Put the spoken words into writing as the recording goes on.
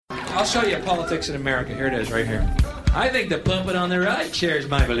I'll show you politics in America. Here it is, right here. I think the puppet on the right shares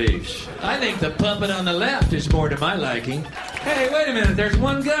my beliefs. I think the puppet on the left is more to my liking. Hey, wait a minute. There's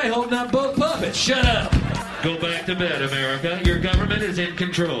one guy holding up both puppets. Shut up. Go back to bed, America. Your government is in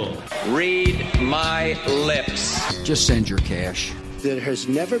control. Read my lips. Just send your cash. There has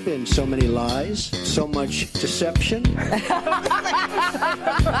never been so many lies, so much deception. Doesn't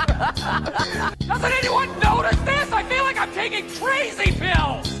anyone notice this? I feel like I'm taking crazy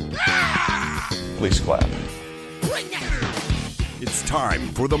pills. Please clap. It's time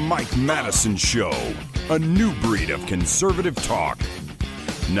for the Mike Madison Show, a new breed of conservative talk.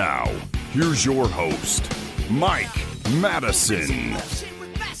 Now, here's your host, Mike Madison.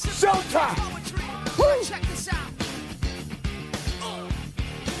 Showtime!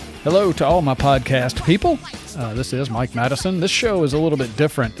 Hello to all my podcast people. This is Mike Madison. This show is a little bit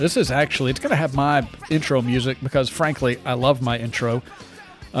different. It's going to have my intro music because, frankly, I love my intro.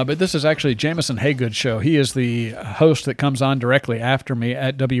 But this is actually Jameson Haygood's show. He is the host that comes on directly after me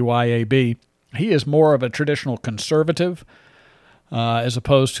at WYAB. He is more of a traditional conservative as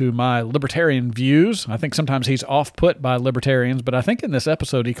opposed to my libertarian views. I think sometimes he's off-put by libertarians, but I think in this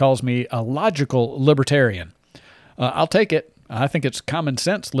episode he calls me a logical libertarian. I'll take it. I think it's common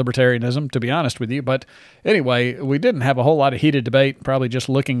sense libertarianism, to be honest with you. But anyway, we didn't have a whole lot of heated debate, probably just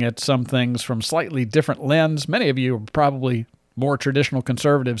looking at some things from slightly different lens. Many of you are probably more traditional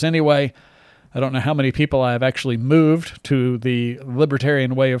conservatives anyway. I don't know how many people I have actually moved to the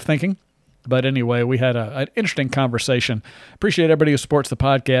libertarian way of thinking. But anyway, we had an interesting conversation. Appreciate everybody who supports the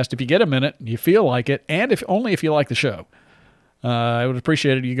podcast. If you get a minute, you feel like it, and only if you like the show. I would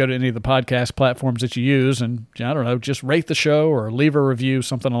appreciate it if you go to any of the podcast platforms that you use and, I don't know, just rate the show or leave a review,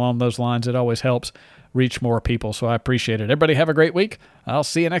 something along those lines. It always helps reach more people, so I appreciate it. Everybody have a great week. I'll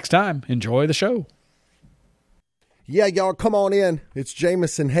see you next time. Enjoy the show. Yeah, y'all, come on in. It's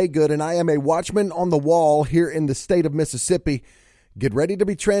Jameson Haygood, and I am a watchman on the wall here in the state of Mississippi. Get ready to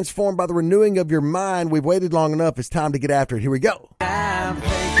be transformed by the renewing of your mind. We've waited long enough. It's time to get after it. Here we go. I'm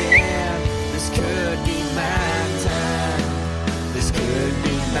thinking this could be my time. This could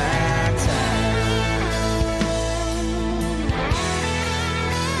be my time.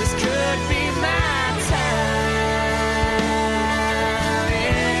 This could be my time.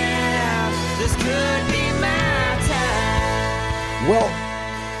 Yeah, this could be my time. Well,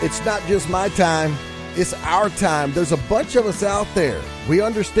 it's not just my time. It's our time. There's a bunch of us out there. We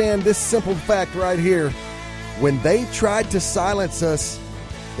understand this simple fact right here. When they tried to silence us,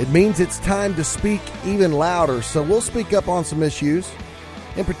 it means it's time to speak even louder. So we'll speak up on some issues.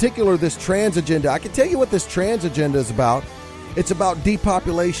 In particular, this trans agenda. I can tell you what this trans agenda is about. It's about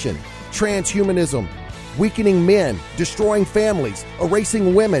depopulation, transhumanism, weakening men, destroying families,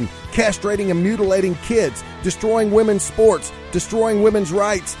 erasing women, castrating and mutilating kids, destroying women's sports, destroying women's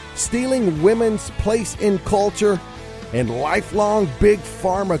rights, stealing women's place in culture, and lifelong big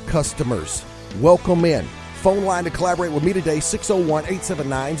pharma customers. Welcome in. Phone line to collaborate with me today,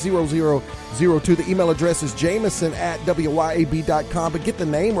 601-879-0002. The email address is jameson@wyab.com, but get the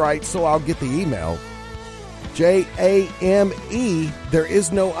name right so I'll get the email. Jame, there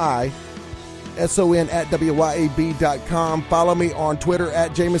is no I, SON@wyab.com. Follow me on Twitter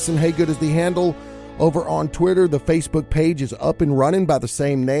at Jameson Haygood is the handle. Over on Twitter, the Facebook page is up and running by the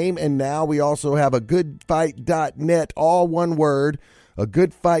same name. And now we also have a goodfight.net, all one word, a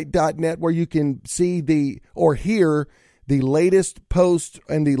goodfight.net, where you can see or hear the latest posts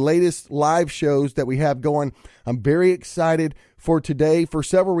and the latest live shows that we have going. I'm very excited for today for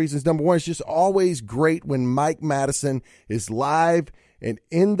several reasons. Number one, it's just always great when Mike Madison is live and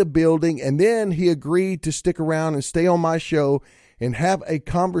in the building. And then he agreed to stick around and stay on my show and have a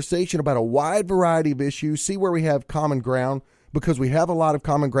conversation about a wide variety of issues, see where we have common ground, because we have a lot of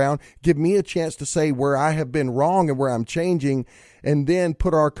common ground. Give me a chance to say where I have been wrong and where I'm changing, and then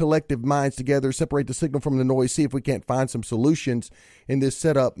put our collective minds together, separate the signal from the noise, see if we can't find some solutions in this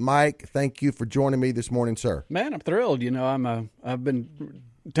setup. Mike, thank you for joining me this morning, sir. Man, I'm thrilled. You know, I've been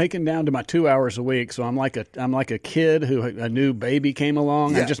taken down to my 2 hours a week, so I'm like a kid who a new baby came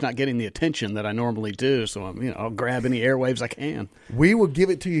along. Yeah. I'm just not getting the attention that I normally do, so I'll grab any airwaves I can. We will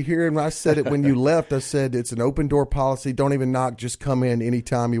give it to you here, and I said it when you left. I said it's an open door policy. Don't even knock. Just come in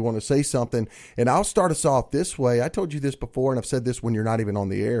anytime you want to say something. And I'll start us off this way. I told you this before, and I've said this when you're not even on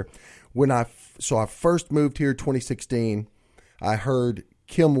the air. I first moved here 2016. I heard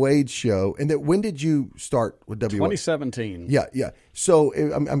Kim Wade's show. And when did you start with WYAB? 2017. Yeah. So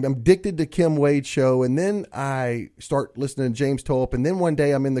I'm addicted to Kim Wade's show, and then I start listening to James Tolp, and then one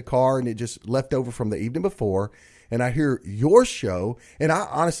day I'm in the car, and it just left over from the evening before, and I hear your show, and I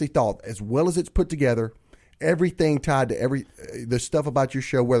honestly thought, as well as it's put together, everything tied to the stuff about your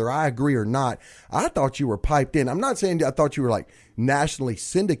show, whether I agree or not. I thought you were piped in. I'm not saying I thought you were like nationally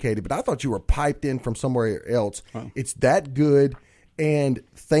syndicated, but I thought you were piped in from somewhere else. Wow. It's that good. And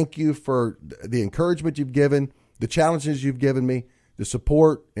thank you for the encouragement you've given, the challenges you've given me, the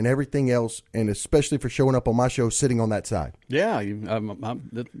support, and everything else, and especially for showing up on my show sitting on that side. Yeah,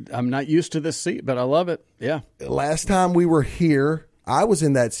 I'm not used to this seat, but I love it. Yeah. Last time we were here, I was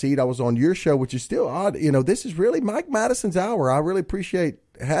in that seat. I was on your show, which is still odd. This is really Mike Madison's hour. I really appreciate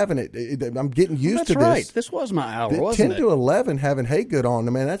having it. I'm getting used to this. That's right. This was my hour, wasn't 10 to 11 having Haygood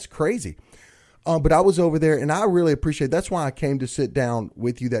on. Man, that's crazy. But I was over there, and I really appreciate. That's why I came to sit down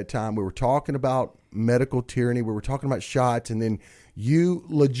with you that time. We were talking about medical tyranny. We were talking about shots, and then you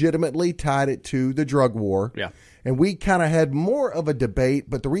legitimately tied it to the drug war. Yeah. And we kind of had more of a debate,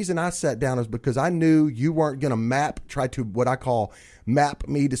 but the reason I sat down is because I knew you weren't going to try to what I call map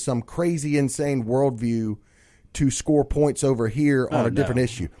me to some crazy, insane worldview to score points over here on a different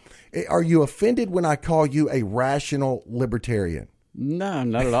issue. Are you offended when I call you a rational libertarian? No,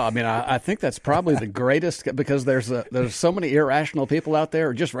 not at all. I mean, I think that's probably the greatest because there's so many irrational people out there.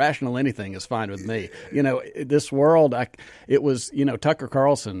 Or just rational anything is fine with me. This world. It was Tucker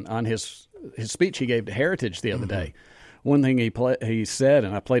Carlson on his speech he gave to Heritage the other day. One thing he said,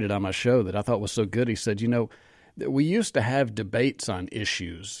 and I played it on my show that I thought was so good. He said, we used to have debates on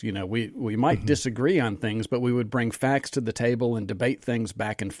issues. We might disagree on things, but we would bring facts to the table and debate things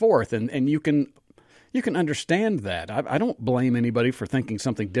back and forth. And you can understand that. I don't blame anybody for thinking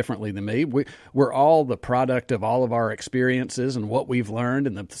something differently than me. We're all the product of all of our experiences and what we've learned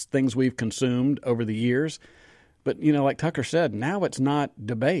and the things we've consumed over the years. But, like Tucker said, now it's not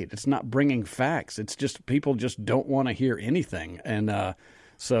debate. It's not bringing facts. It's just people just don't want to hear anything. And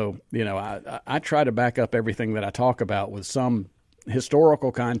so, I try to back up everything that I talk about with some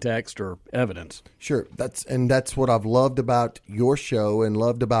historical context or evidence. Sure. That's what I've loved about your show and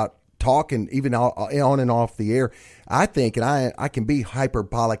loved about talking even on and off the air. I think, and I can be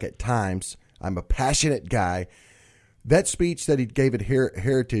hyperbolic at times. I'm a passionate guy. That speech that he gave at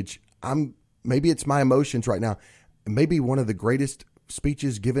Heritage, maybe it's my emotions right now, maybe one of the greatest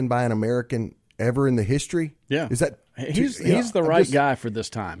speeches given by an American ever in the history. Yeah. Is that he's the right guy for this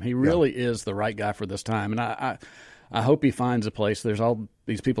time. He really is the right guy for this time. And I hope he finds a place. There's all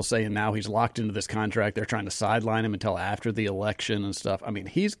these people saying now he's locked into this contract. They're trying to sideline him until after the election and stuff. I mean,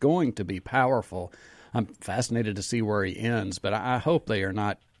 he's going to be powerful. I'm fascinated to see where he ends, but I hope they are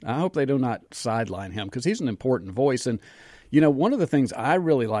not. I hope they do not sideline him because he's an important voice. And, one of the things I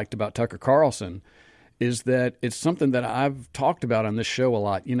really liked about Tucker Carlson is that it's something that I've talked about on this show a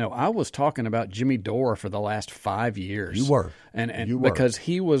lot. I was talking about Jimmy Dore for the last 5 years. You were. And you were. Because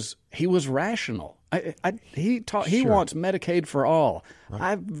he was rational. He wants Medicaid for all. Right.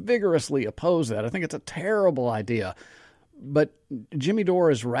 I vigorously oppose that. I think it's a terrible idea. But Jimmy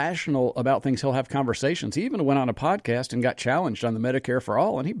Dore is rational about things. He'll have conversations. He even went on a podcast and got challenged on the Medicare for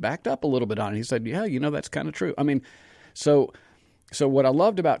all, and he backed up a little bit on it. He said, yeah, that's kind of true. I mean, so what I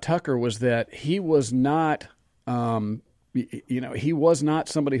loved about Tucker was that he was not he was not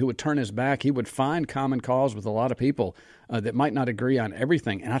somebody who would turn his back. He would find common cause with a lot of people that might not agree on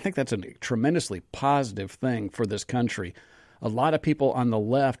everything. And I think that's a tremendously positive thing for this country. A lot of people on the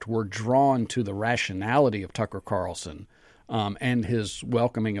left were drawn to the rationality of Tucker Carlson and his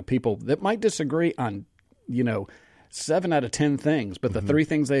welcoming of people that might disagree on, 7 out of 10 things. But the 3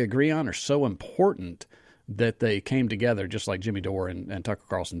 things they agree on are so important that they came together just like Jimmy Dore and Tucker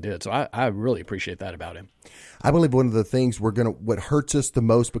Carlson did. So I really appreciate that about him. I believe one of the things what hurts us the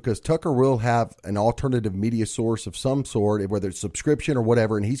most, because Tucker will have an alternative media source of some sort, whether it's subscription or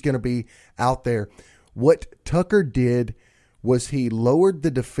whatever, and he's going to be out there. What Tucker did was he lowered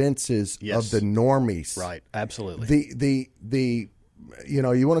the defenses of the normies. Right. Absolutely. The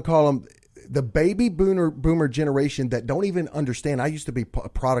you want to call them the baby boomer generation that don't even understand. I used to be a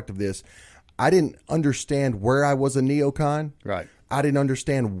product of this. I didn't understand where I was a neocon. Right. I didn't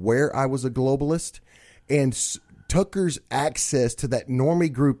understand where I was a globalist. And Tucker's access to that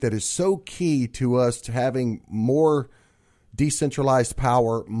normie group that is so key to us to having more decentralized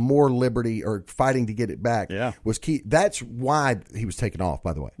power, more liberty, or fighting to get it back was key. That's why he was taken off,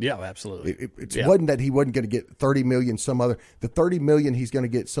 by the way. Yeah, absolutely. It wasn't that he wasn't going to get 30 million the 30 million he's going to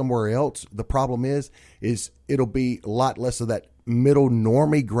get somewhere else. The problem is it'll be a lot less of that middle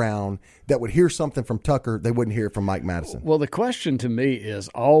normie ground that would hear something from Tucker they wouldn't hear from Mike Madison. Well, the question to me is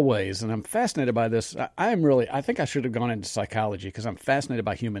always, and I'm fascinated by this, I think I should have gone into psychology because I'm fascinated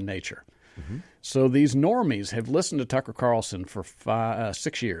by human nature. Mm-hmm. So these normies have listened to Tucker Carlson for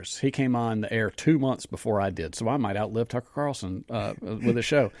 6 years. He came on the air 2 months before I did, so I might outlive Tucker Carlson with the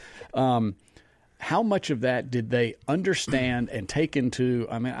show. how much of that did they understand and take into,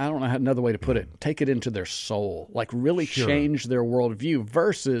 I mean, I don't know how another way to put it, take it into their soul, like really change their worldview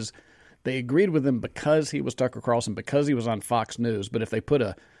versus they agreed with him because he was Tucker Carlson, because he was on Fox News. But if they put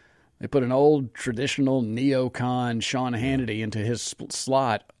an old traditional neocon Sean Hannity into his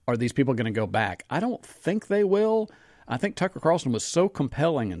slot, are these people going to go back? I don't think they will. I think Tucker Carlson was so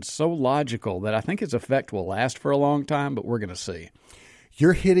compelling and so logical that I think his effect will last for a long time, but we're going to see.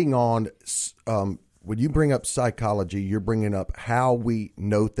 You're hitting on, when you bring up psychology, you're bringing up how we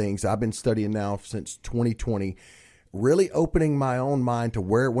know things. I've been studying now since 2020, really opening my own mind to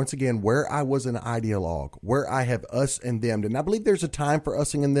where I was an ideologue, where I have us and them. And I believe there's a time for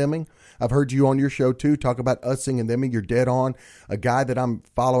using and theming. I've heard you on your show too talk about using and theming. You're dead on. A guy that I'm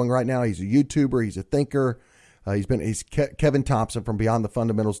following right now, he's a YouTuber, he's a thinker. He's Kevin Thompson from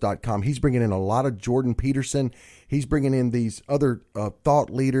BeyondTheFundamentals.com. He's bringing in a lot of Jordan Peterson. He's bringing in these other thought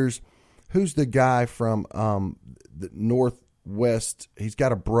leaders. Who's the guy from the Northwest? He's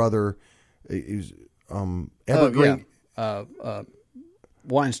got a brother. He's Evergreen.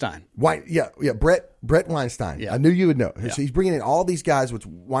 Weinstein. Brett Weinstein. Yeah. I knew you would know. Yeah. So he's bringing in all these guys, which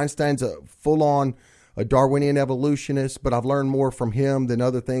Weinstein's a full-on a Darwinian evolutionist, but I've learned more from him than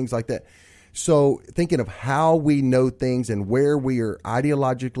other things like that. So thinking of how we know things and where we are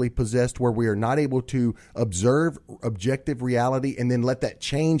ideologically possessed, where we are not able to observe objective reality and then let that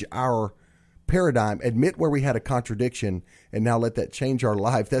change our paradigm, admit where we had a contradiction and now let that change our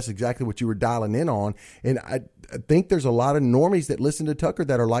life. That's exactly what you were dialing in on. And I think there's a lot of normies that listen to Tucker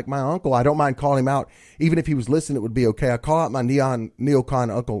that are like my uncle. I don't mind calling him out. Even if he was listening, it would be okay. I call out my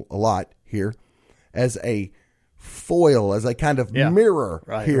neocon uncle a lot here as a foil, as a kind of mirror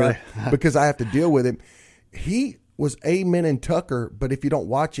here because I have to deal with him. He was amen in Tucker, but if you don't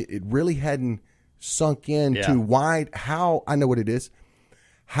watch it, it really hadn't sunk in to how I know what it is.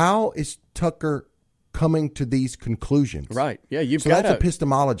 How is Tucker coming to these conclusions? Right. Yeah, that's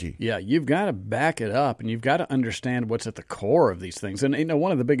epistemology. Yeah, you've got to back it up and you've got to understand what's at the core of these things. And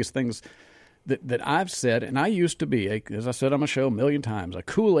one of the biggest things that I've said, and I used to be, as I said on my show a million times, a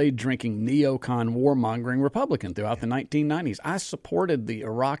Kool-Aid drinking neocon warmongering Republican throughout the 1990s. I supported the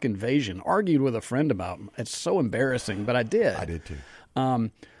Iraq invasion, argued with a friend about it. It's so embarrassing, but I did. I did too.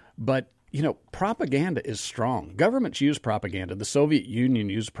 But propaganda is strong. Governments use propaganda. The Soviet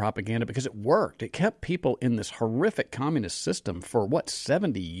Union used propaganda because it worked. It kept people in this horrific communist system for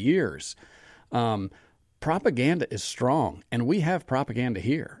 70 years. Propaganda is strong, and we have propaganda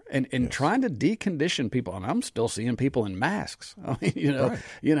here. And trying to decondition people, and I'm still seeing people in masks. I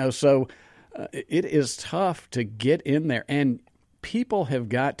mean, so it is tough to get in there, and people have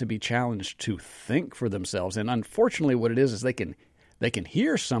got to be challenged to think for themselves. And unfortunately, what it is they can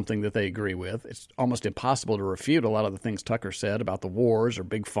hear something that they agree with. It's almost impossible to refute a lot of the things Tucker said about the wars or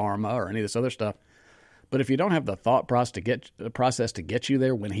big pharma or any of this other stuff. But if you don't have the thought process to get you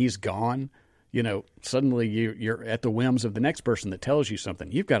there when he's gone, suddenly you're at the whims of the next person that tells you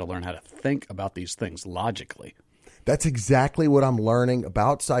something. You've got to learn how to think about these things logically. That's exactly what I'm learning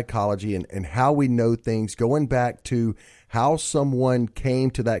about psychology and how we know things, going back to how someone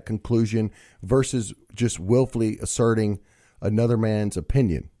came to that conclusion versus just willfully asserting another man's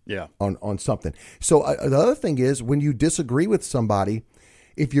opinion on something. So the other thing is when you disagree with somebody,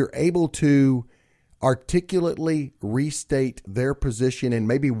 if you're able to articulately restate their position and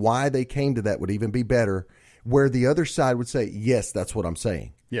maybe why they came to that would even be better, where the other side would say, yes, that's what I'm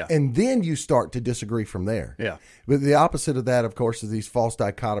saying. Yeah. And then you start to disagree from there. Yeah. But the opposite of that, of course, is these false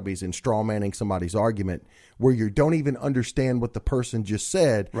dichotomies and straw manning somebody's argument where you don't even understand what the person just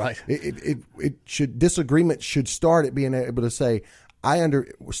said. Right. Disagreement should start at being able to say, I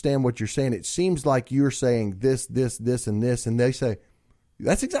understand what you're saying. It seems like you're saying this, this, this, and this. And they say,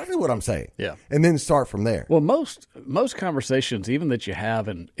 that's exactly what I'm saying. Yeah. And then start from there. Well, most conversations, even that you have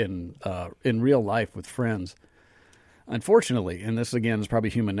in real life with friends, unfortunately, and this again is probably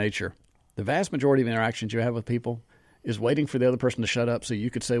human nature, the vast majority of interactions you have with people is waiting for the other person to shut up so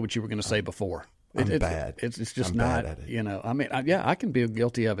you could say what you were going to say before. I'm bad. It's just I'm not, bad at it. I mean, I can be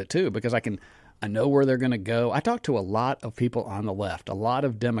guilty of it too because I know where they're going to go. I talk to a lot of people on the left, a lot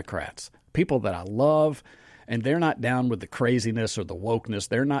of Democrats, people that I love, and they're not down with the craziness or the wokeness.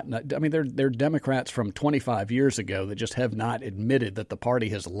 They're not. I mean, they're Democrats from 25 years ago that just have not admitted that the party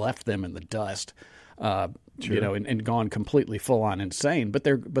has left them in the dust, and gone completely full on insane. But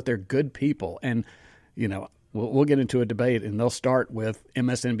they're good people, and we'll get into a debate, and they'll start with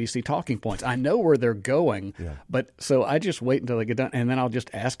MSNBC talking points. I know where they're going, but so I just wait until they get done, and then I'll just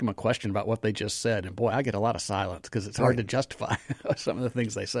ask them a question about what they just said. And boy, I get a lot of silence because it's hard to justify some of the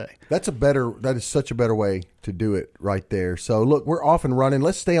things they say. That is such a better way to do it right there. So look, we're off and running.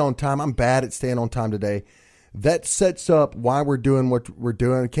 Let's stay on time. I'm bad at staying on time today. That sets up why we're doing what we're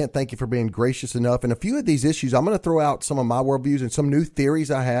doing. I can't thank you for being gracious enough. And a few of these issues, I'm going to throw out some of my worldviews and some new theories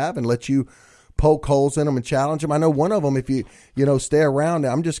I have and let you poke holes in them and challenge them. I know one of them, if you stay around,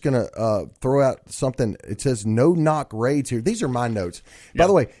 I'm just going to throw out something. It says no knock raids here. These are my notes. By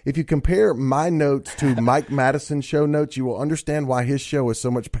the way, if you compare my notes to Mike Madison's show notes, you will understand why his show is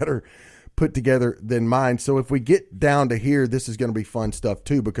so much better put together than mine. So if we get down to here, this is going to be fun stuff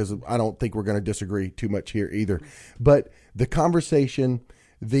too, because I don't think we're going to disagree too much here either. But the conversation,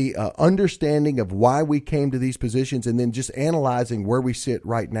 the understanding of why we came to these positions, and then just analyzing where we sit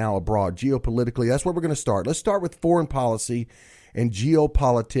right now abroad, geopolitically, that's where we're going to start. Let's start with foreign policy and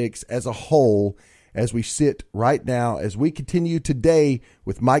geopolitics as a whole, as we sit right now, as we continue today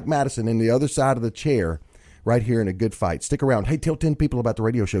with Mike Madison in the other side of the chair, right here in A Good Fight. Stick around. Hey, tell 10 people about the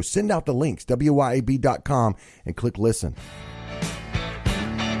radio show. Send out the links, WYAB.com, and click listen.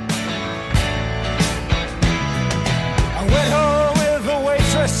 I went home with a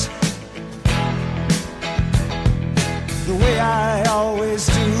waitress, the way I always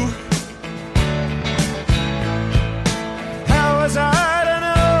do. How was I to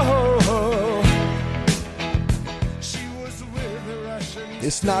know she was with the Russians?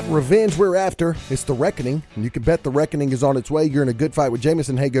 It's not revenge we're after. It's the reckoning. And you can bet the reckoning is on its way. You're in A Good Fight with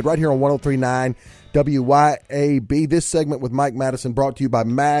Jameson Haygood right here on 103.9 WYAB. This segment with Mike Madison brought to you by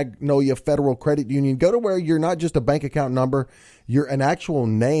Magnolia Federal Credit Union. Go to where you're not just a bank account number, you're an actual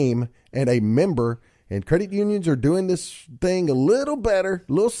name and a member. And credit unions are doing this thing a little better,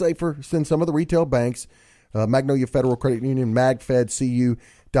 a little safer than some of the retail banks. Magnolia Federal Credit Union,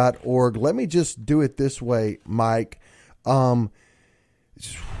 magfedcu.org. Let me just do it this way, Mike.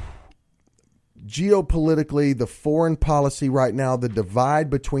 Geopolitically, the foreign policy right now, the divide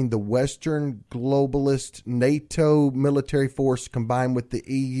between the Western globalist NATO military force combined with the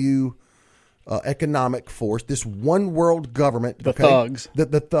EU economic force, this one world government. The thugs.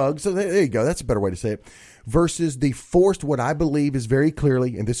 The thugs. So there you go. That's a better way to say it. Versus the forced, what I believe is very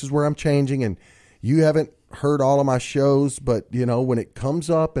clearly, and this is where I'm changing, and you haven't heard all of my shows, but, when it comes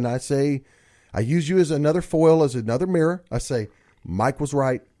up and I say, I use you as another foil, as another mirror, I say, Mike was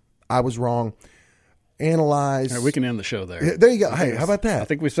right, I was wrong. Analyze. Right, we can end the show there. There you go. Hey, how about that? I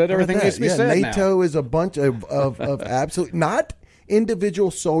think we said everything needs to be said NATO now. is a bunch of absolute, not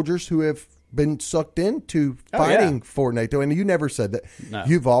individual soldiers who have been sucked into fighting for NATO. And you never said that. No.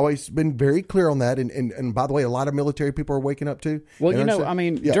 You've always been very clear on that. And by the way, a lot of military people are waking up too. Well,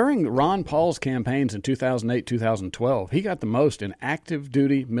 during Ron Paul's campaigns in 2008, 2012, he got the most in active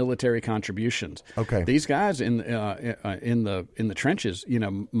duty military contributions. Okay. These guys in the trenches,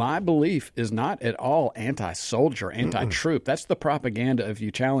 my belief is not at all anti-soldier, anti-troop. That's the propaganda. If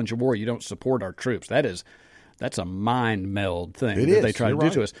you challenge a war, you don't support our troops. That's a mind meld thing they try to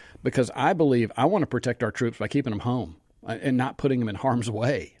do to us, because I believe I want to protect our troops by keeping them home and not putting them in harm's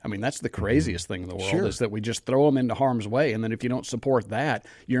way. I mean, that's the craziest thing in the world is that we just throw them into harm's way. And then if you don't support that,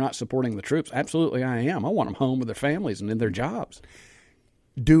 you're not supporting the troops. Absolutely, I am. I want them home with their families and in their jobs.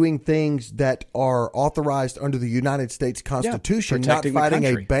 Doing things that are authorized under the United States Constitution, not fighting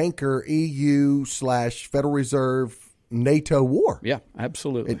a banker, EU/Federal Reserve, NATO war. Yeah,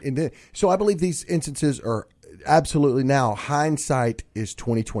 absolutely. So I believe these instances are absolutely, now hindsight is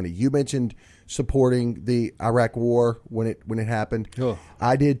 2020. You mentioned supporting the Iraq War when it happened. Oh.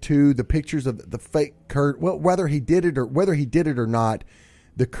 I did too. The pictures of the fake whether he did it or not,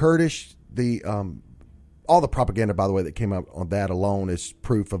 the Kurdish, all the propaganda, by the way, that came out on that alone is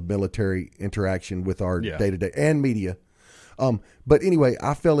proof of military interaction with our day-to-day and media. But anyway,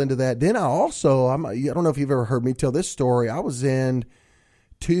 I fell into that. Then I don't know if you've ever heard me tell this story. I was in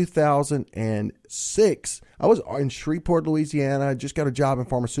 2006. I was in Shreveport, Louisiana. I just got a job in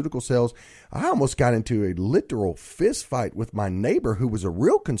pharmaceutical sales. I almost got into a literal fist fight with my neighbor who was a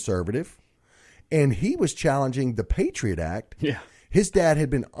real conservative, and he was challenging the Patriot Act. Yeah. His dad had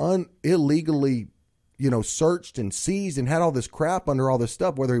been illegally, searched and seized and had all this crap under all this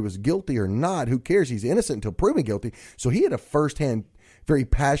stuff, whether he was guilty or not. Who cares? He's innocent until proven guilty. So he had a firsthand, very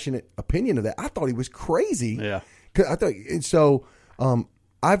passionate opinion of that. I thought he was crazy. Yeah.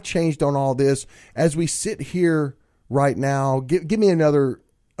 I've changed on all this. As we sit here right now, give me another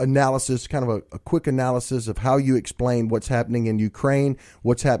analysis, kind of a quick analysis of how you explain what's happening in Ukraine,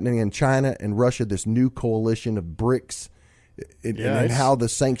 what's happening in China and Russia, this new coalition of BRICS and how the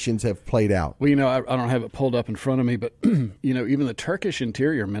sanctions have played out. Well, I don't have it pulled up in front of me, but, even the Turkish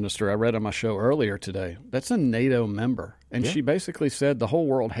interior minister I read on my show earlier today, that's a NATO member. And she basically said the whole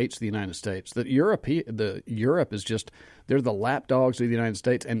world hates the United States. That Europe is just, they're the lapdogs of the United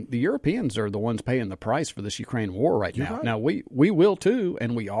States. And the Europeans are the ones paying the price for this Ukraine war right now. Right. Now, we will too,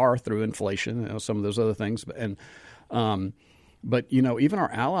 and we are through inflation, some of those other things. But, even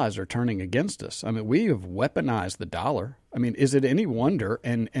our allies are turning against us. I mean, we have weaponized the dollar. I mean, is it any wonder?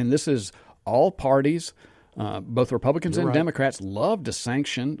 And this is all parties, both Republicans and Democrats, love to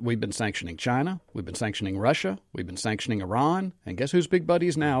sanction. We've been sanctioning China. We've been sanctioning Russia. We've been sanctioning Iran. And guess who's big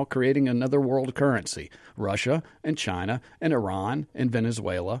buddies now creating another world currency? Russia and China and Iran and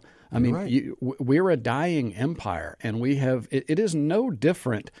Venezuela. I mean, we're a dying empire, and we have it is no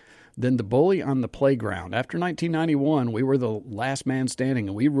different than the bully on the playground. After 1991, we were the last man standing,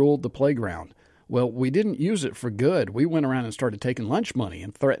 and we ruled the playground. Well, we didn't use it for good. We went around and started taking lunch money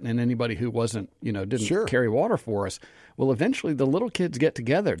and threatening anybody who wasn't, didn't carry water for us. Well, eventually the little kids get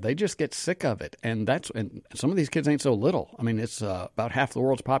together. They just get sick of it. And some of these kids ain't so little. I mean, it's about half the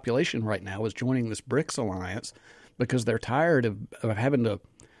world's population right now is joining this BRICS alliance because they're tired of having to,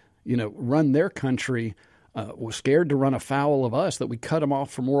 run their country. We're scared to run afoul of us, that we cut them off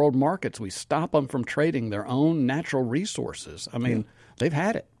from world markets. We stop them from trading their own natural resources. I mean, they've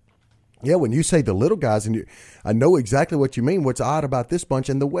had it. Yeah, when you say the little guys, and I know exactly what you mean. What's odd about this bunch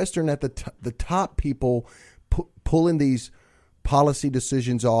and the Western at the top people pulling these policy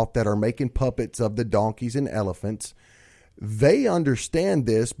decisions off that are making puppets of the donkeys and elephants, they understand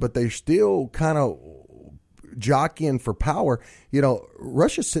this, but they're still kind of jockeying for power.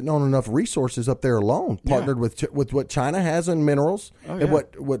 Russia's sitting on enough resources up there alone, partnered with what China has in minerals and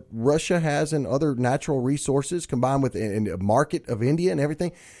what Russia has in other natural resources, combined with in a market of India and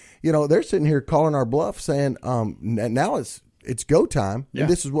everything. They're sitting here calling our bluff, saying now it's go time, and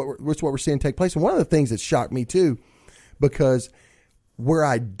this is what we're seeing take place. And one of the things that shocked me too, because where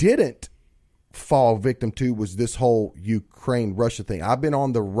I didn't fall victim to was this whole Ukraine-Russia thing. I've been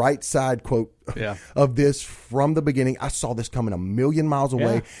on the right side, quote, of this from the beginning. I saw this coming a million miles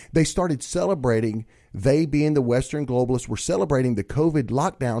away. Yeah. They started celebrating, they being the Western globalists, were celebrating the COVID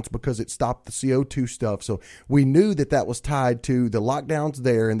lockdowns because it stopped the CO2 stuff. So we knew that was tied to the lockdowns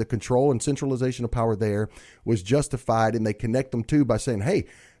there, and the control and centralization of power there was justified. And they connect them too by saying, hey,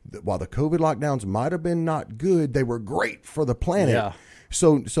 while the COVID lockdowns might have been not good, they were great for the planet. Yeah.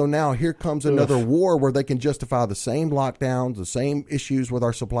 So now here comes another war where they can justify the same lockdowns, the same issues with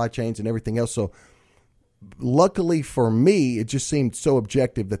our supply chains and everything else. So luckily for me, it just seemed so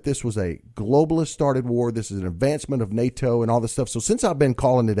objective that this was a globalist started war. This is an advancement of NATO and all this stuff. So since I've been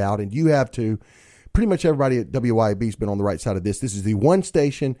calling it out, and you have too, pretty much everybody at WYAB has been on the right side of this. This is the one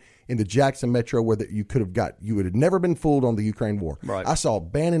station in the Jackson Metro where you would have never been fooled on the Ukraine war. Right. I saw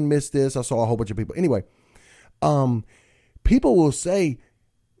Bannon miss this. I saw a whole bunch of people. Anyway, people will say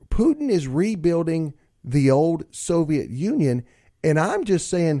Putin is rebuilding the old Soviet Union, and I'm just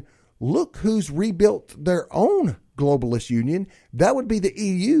saying, look who's rebuilt their own globalist union. That would be the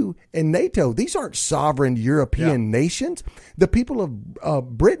EU and NATO. These aren't sovereign European nations. The people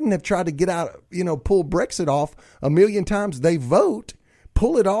of Britain have tried to get out, pull Brexit off a million times. They vote,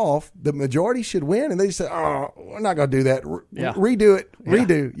 pull it off. The majority should win, and they say, oh, we're not going to do that. Redo it.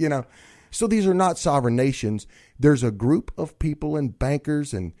 Redo, So these are not sovereign nations. There's a group of people and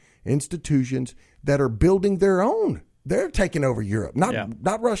bankers and institutions that are building their own. They're taking over Europe,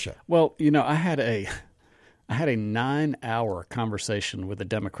 not Russia. Well, I had a 9-hour conversation with a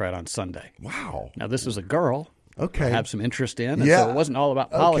Democrat on Sunday. Wow. Now, this is a girl. Okay. I have some interest in. And so it wasn't all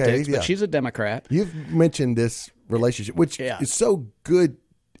about politics, but she's a Democrat. You've mentioned this relationship, which is so good.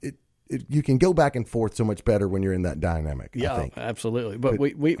 You can go back and forth so much better when you're in that dynamic. Yeah, I think. Absolutely. But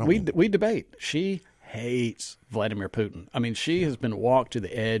we debate. She hates Vladimir Putin. I mean, she has been walked to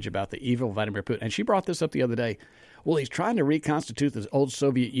the edge about the evil Vladimir Putin. And she brought this up the other day. Well, he's trying to reconstitute the old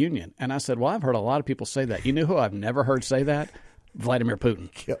Soviet Union. And I said, well, I've heard a lot of people say that. You know who I've never heard say that? Vladimir Putin.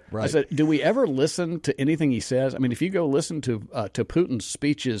 Yep, right. I said, do we ever listen to anything he says? I mean, if you go listen to Putin's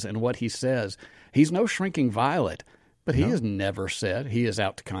speeches and what he says, he's no shrinking violet. But he has never said he is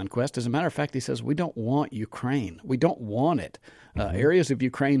out to conquest. As a matter of fact, he says, we don't want Ukraine. We don't want it. Areas of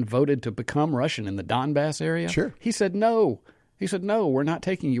Ukraine voted to become Russian in the Donbass area. Sure. He said, no. He said, no, we're not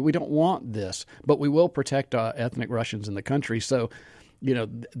taking you. We don't want this, but we will protect ethnic Russians in the country. So,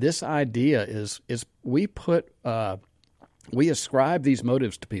 this idea is we ascribe these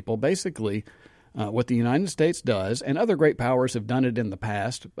motives to people. Basically, what the United States does, and other great powers have done it in the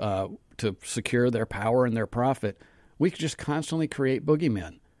past to secure their power and their profit, we just constantly create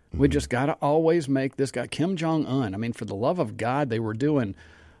boogeymen. We just got to always make this guy, Kim Jong-un. I mean, for the love of God, they were doing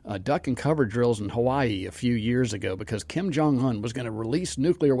duck and cover drills in Hawaii a few years ago because Kim Jong-un was going to release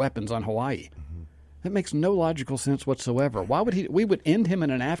nuclear weapons on Hawaii. That makes no logical sense whatsoever. Why would we would end him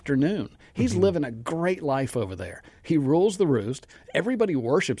in an afternoon? He's living a great life over there. He rules the roost. Everybody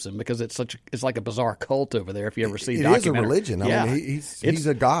worships him because it's like a bizarre cult over there. If you ever see it is a religion. I mean, he's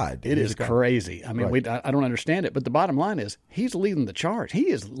a god. It is crazy. I mean, I don't understand it. But the bottom line is he's leading the charge. He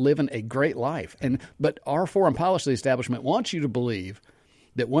is living a great life. But our foreign policy establishment wants you to believe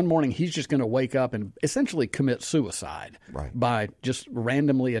that one morning he's just going to wake up and essentially commit suicide by just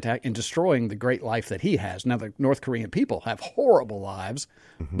randomly attacking and destroying the great life that he has. Now, the North Korean people have horrible lives,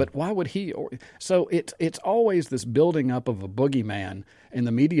 but why would he? So it's always this building up of a boogeyman, and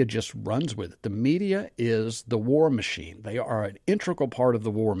the media just runs with it. The media is the war machine. They are an integral part of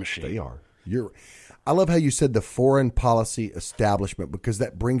the war machine. They are. I love how you said the foreign policy establishment because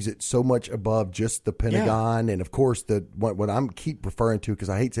that brings it so much above just the Pentagon and, of course, what I'm keep referring to because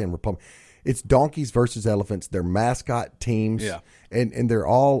I hate saying Republic. It's donkeys versus elephants. They're mascot teams, and they're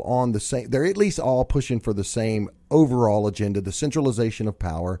all on the same. They're at least all pushing for the same overall agenda, the centralization of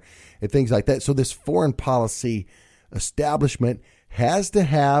power and things like that. So this foreign policy establishment has to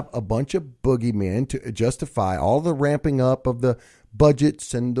have a bunch of boogeymen to justify all the ramping up of the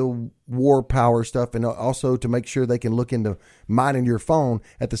budgets and the war power stuff, and also to make sure they can look into mining your phone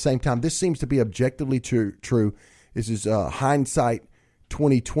at the same time. This seems to be objectively true. This is hindsight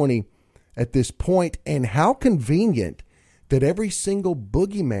 2020 at this point, and how convenient that every single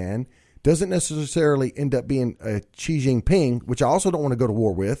boogeyman doesn't necessarily end up being Xi Jinping, which I also don't want to go to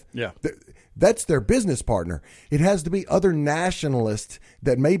war with. Yeah. That's their business partner. It has to be other nationalists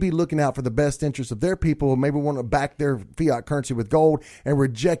that may be looking out for the best interests of their people, maybe want to back their fiat currency with gold and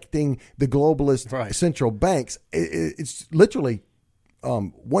rejecting the globalist central banks. It's literally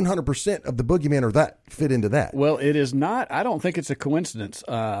 100% of the boogeymen are that fit into that. Well, it is not. I don't think it's a coincidence.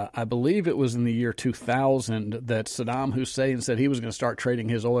 I believe it was in the year 2000 that Saddam Hussein said he was going to start trading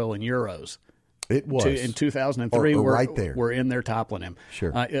his oil in euros. It was. In 2003, we're in there toppling him.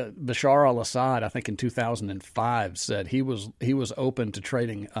 Sure. Bashar al-Assad, I think in 2005, said he was open to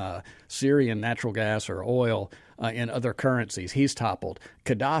trading Syrian natural gas or oil in other currencies. He's toppled.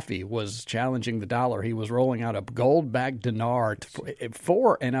 Gaddafi was challenging the dollar. He was rolling out a gold-backed dinar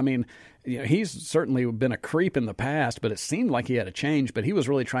and I mean, he's certainly been a creep in the past, but it seemed like he had a change. But he was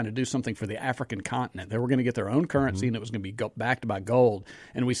really trying to do something for the African continent. They were going to get their own currency, and it was going to be backed by gold.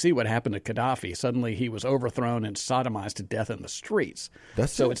 And we see what happened to Gaddafi. Suddenly he was overthrown and sodomized to death in the streets.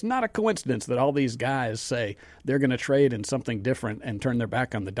 It's not a coincidence that all these guys say they're going to trade in something different and turn their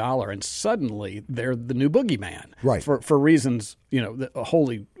back on the dollar, and suddenly they're the new boogeyman. Right. For reasons,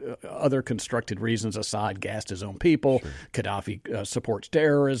 wholly other constructed reasons. Assad gassed his own people. Sure. Gaddafi supports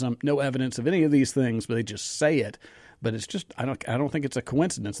terrorism. No evidence of any of these things, but they just say it. But it's just I don't think it's a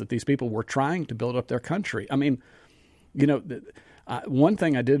coincidence that these people were trying to build up their country. I mean, one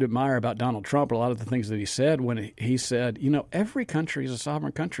thing I did admire about Donald Trump, a lot of the things that he said when he said, every country is a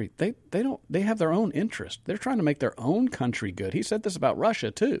sovereign country. They have their own interest. They're trying to make their own country good. He said this about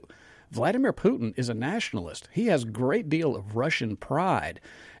Russia too. Vladimir Putin is a nationalist. He has a great deal of Russian pride.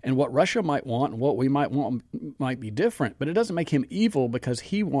 And what Russia might want and what we might want might be different. But it doesn't make him evil because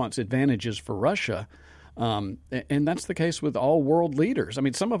he wants advantages for Russia. And that's the case with all world leaders. I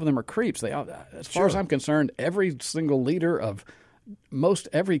mean, some of them are creeps. As far as I'm concerned, every single leader of most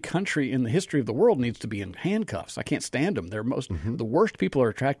every country in the history of the world needs to be in handcuffs. I can't stand them. They're the worst people are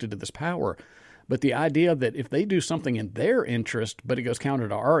attracted to this power. But the idea that if they do something in their interest, but it goes counter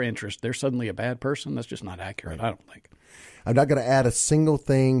to our interest, they're suddenly a bad person, that's just not accurate, I don't think. I'm not going to add a single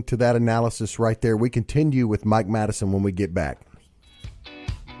thing to that analysis right there. We continue with Mike Madison when we get back.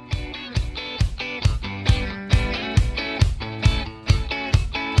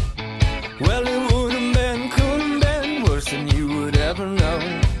 Well, it would have been, could have been worse than you would ever know.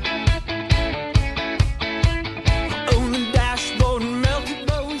 On the dashboard and melted,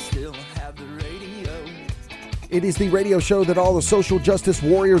 but we still have the radio. It is the radio show that all the social justice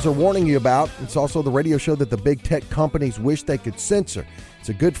warriors are warning you about. It's also the radio show that the big tech companies wish they could censor. It's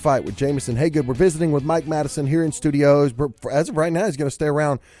a good fight with Jameson Haygood. We're visiting with Mike Madison here in studios. As of right now, he's going to stay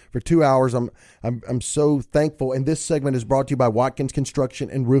around for 2 hours. I'm so thankful. And this segment is brought to you by Watkins Construction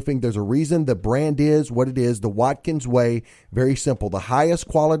and Roofing. There's a reason the brand is what it is. The Watkins way. Very simple. The highest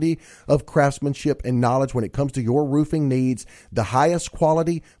quality of craftsmanship and knowledge when it comes to your roofing needs. The highest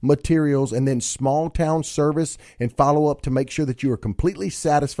quality materials, and then small town service and follow up to make sure that you are completely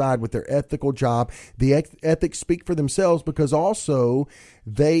satisfied with their ethical job. The ethics speak for themselves because also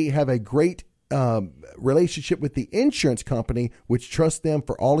they have a great relationship with the insurance company, which trusts them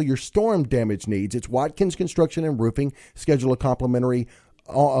for all of your storm damage needs. It's Watkins Construction and Roofing. Schedule a complimentary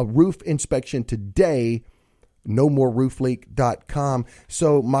roof inspection today. NoMoreRoofLeak.com.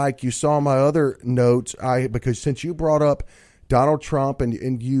 So, Mike, you saw my other notes. Because since you brought up Donald Trump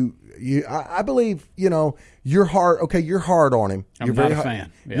and you I believe, you're hard. Okay, you're hard on him. You're not a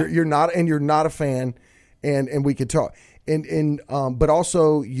fan. Yeah. You're not a fan, and we could talk. But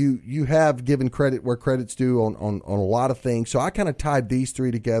also you have given credit where credit's due on a lot of things. So I kind of tied these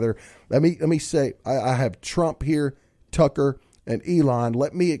three together. Let me say I have Trump here, Tucker, and Elon.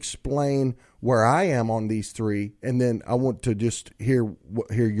 Let me explain where I am on these three, and then I want to just hear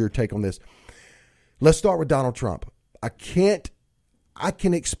your take on this. Let's start with Donald Trump. I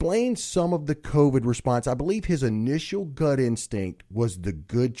can explain some of the COVID response. I believe his initial gut instinct was the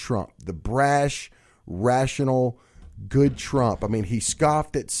good Trump, the brash, rational, good Trump. I mean, he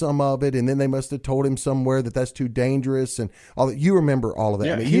scoffed at some of it, and then they must have told him somewhere that that's too dangerous, and all that. You remember all of that?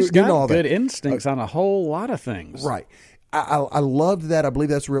 Yeah, I mean, he's got all good that. instincts on a whole lot of things. Right. I loved that. I believe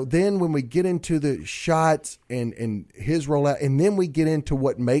that's real. Then when we get into the shots and his rollout, and then we get into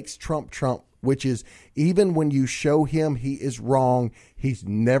what makes Trump Trump, which is even when you show him he is wrong, he's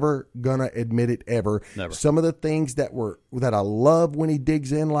never gonna admit it ever. Never. Some of the things that I love when he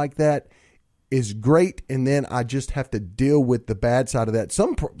digs in like that is great, and then I just have to deal with the bad side of that.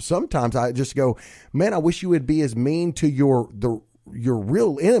 Sometimes I just go, man, I wish you would be as mean to your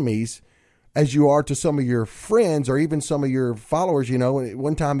real enemies as you are to some of your friends or even some of your followers.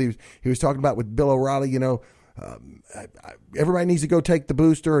 One time he was talking about with Bill O'Reilly, everybody needs to go take the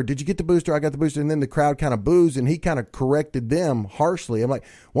booster, or did you get the booster? I got the booster. And then the crowd kind of boos, and he kind of corrected them harshly. I'm like,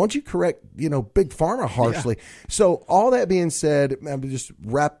 why don't you correct, Big Pharma harshly? Yeah. So all that being said, I'm just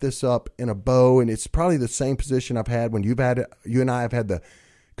wrap this up in a bow, and it's probably the same position I've had when you and I have had the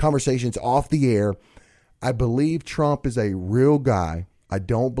conversations off the air. I believe Trump is a real guy. I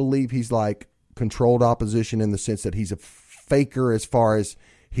don't believe he's like controlled opposition in the sense that he's a faker as far as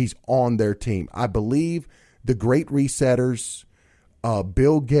he's on their team. I believe the great resetters,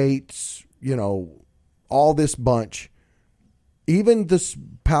 Bill Gates, all this bunch, even the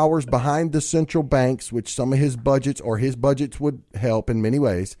powers behind the central banks, which some of his budgets would help in many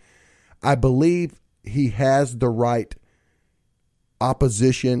ways. I believe he has the right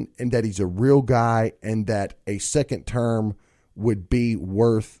opposition and that he's a real guy and that a second term would be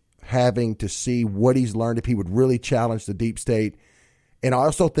worth having to see what he's learned if he would really challenge the deep state. And I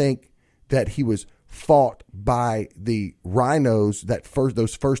also think that he was fought by the rhinos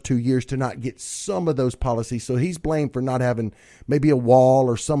those first 2 years to not get some of those policies. So he's blamed for not having maybe a wall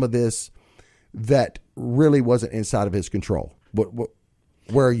or some of this that really wasn't inside of his control.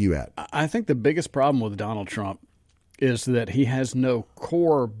 Where are you at? I think the biggest problem with Donald Trump is that he has no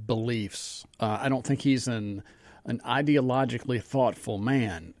core beliefs. I don't think he's an ideologically thoughtful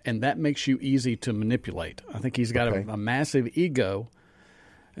man, and that makes you easy to manipulate. I think he's got a massive ego,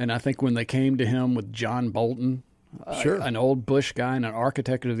 and I think when they came to him with John Bolton, an old Bush guy and an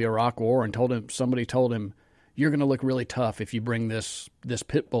architect of the Iraq War, and somebody told him, you're going to look really tough if you bring this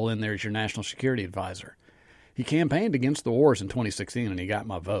pit bull in there as your national security advisor. He campaigned against the wars in 2016, and he got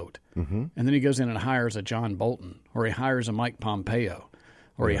my vote. Mm-hmm. And then he goes in and hires a John Bolton, or he hires a Mike Pompeo,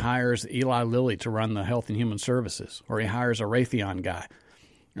 or he hires Eli Lilly to run the Health and Human Services, or he hires a Raytheon guy.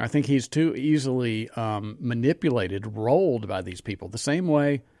 I think he's too easily manipulated, rolled by these people. The same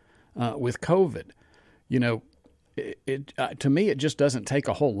way with COVID. To me, it just doesn't take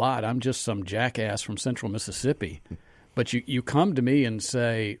a whole lot. I'm just some jackass from central Mississippi. But you come to me and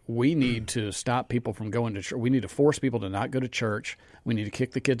say, we need to stop people from going to church. We need to force people to not go to church. We need to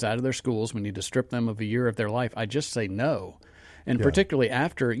kick the kids out of their schools. We need to strip them of a year of their life. I just say no. And particularly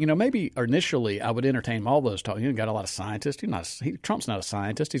after, maybe initially I would entertain all those talks. Got a lot of scientists. Trump's not a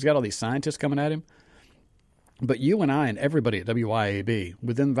scientist. He's got all these scientists coming at him. But you and I and everybody at WYAB,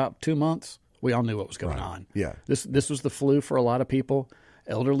 within about 2 months, we all knew what was going on. Yeah. This was the flu for a lot of people,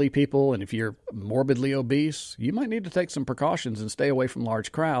 elderly people, and if you're morbidly obese, you might need to take some precautions and stay away from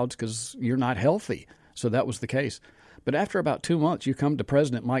large crowds because you're not healthy. So that was the case. But after about 2 months, you come to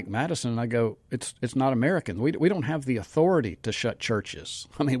President Mike Madison, and I go, it's not American. We don't have the authority to shut churches.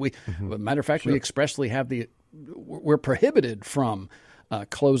 I mean, matter of fact, we expressly we're prohibited from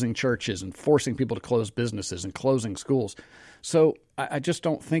closing churches and forcing people to close businesses and closing schools. So I just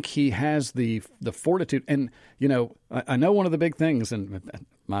don't think he has the fortitude. And, I know one of the big things, and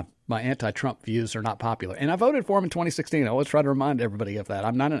my anti-Trump views are not popular. And I voted for him in 2016. I always try to remind everybody of that.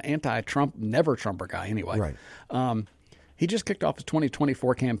 I'm not an anti-Trump, never Trumper guy anyway. Right. He just kicked off the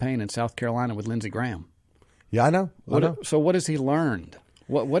 2024 campaign in South Carolina with Lindsey Graham. Yeah, I know. So what has he learned?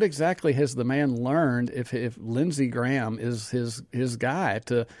 What exactly has the man learned if Lindsey Graham is his guy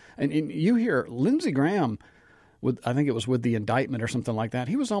to? And you hear Lindsey Graham, I think it was with the indictment or something like that.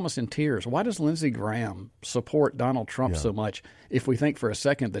 He was almost in tears. Why does Lindsey Graham support Donald Trump so much if we think for a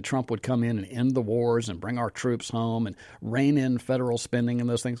second that Trump would come in and end the wars and bring our troops home and rein in federal spending and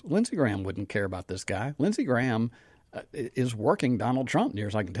those things? Lindsey Graham wouldn't care about this guy. Lindsey Graham is working Donald Trump, near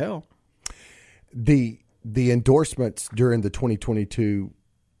as I can tell. The endorsements during the 2022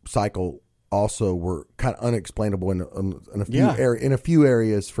 cycle also were kind of unexplainable in a few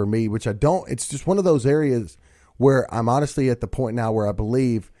areas for me, which I don't. It's just one of those areas where I'm honestly at the point now where I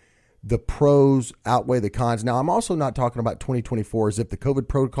believe the pros outweigh the cons. Now, I'm also not talking about 2024 as if the COVID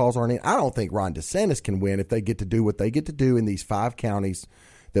protocols aren't in. I don't think Ron DeSantis can win if they get to do what they get to do in these 5 counties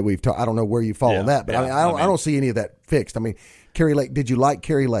that we've talked. I don't know where you fall on that, but I don't see any of that fixed. I mean, Kari Lake, did you like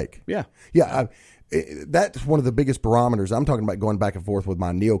Kari Lake? Yeah. Yeah. That's one of the biggest barometers. I'm talking about going back and forth with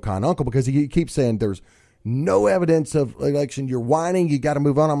my neocon uncle because he keeps saying there's no evidence of election. You're whining. You got to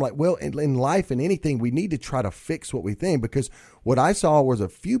move on. I'm like, well, in life and anything, we need to try to fix what we think, because what I saw was a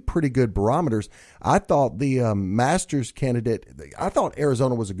few pretty good barometers. I thought the Masters candidate, I thought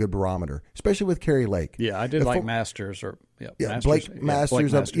Arizona was a good barometer, especially with Kari Lake. Yeah, I did like Masters. Blake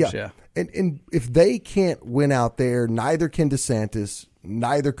Masters. And if they can't win out there, neither can DeSantis,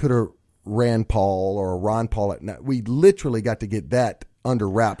 neither could a Rand Paul or a Ron Paul. We literally got to get that under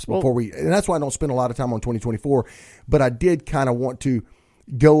wraps before and that's why I don't spend a lot of time on 2024, but I did kind of want to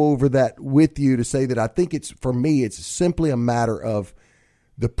go over that with you to say that I think for me, it's simply a matter of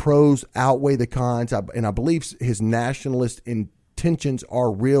the pros outweigh the cons. And I believe his nationalist intentions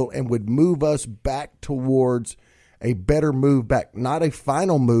are real and would move us back towards a better move back, not a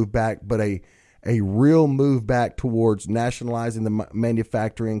final move back, but a real move back towards nationalizing the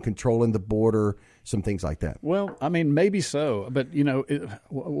manufacturing, controlling the border, some things like that. Well, I mean, maybe so, but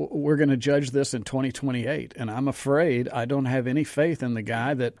we're going to judge this in 2028, and I'm afraid I don't have any faith in the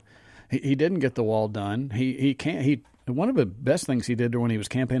guy that he didn't get the wall done. He can't. One of the best things he did when he was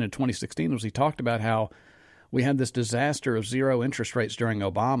campaigning in 2016 was he talked about how we had this disaster of zero interest rates during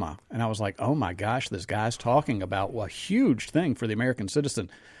Obama, and I was like, oh my gosh, this guy's talking about a huge thing for the American citizen.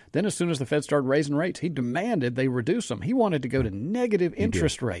 Then as soon as the Fed started raising rates, he demanded they reduce them. He wanted to go to negative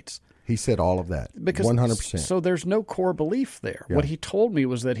interest rates. He said all of that, because 100%. So there's no core belief there. Yeah. What he told me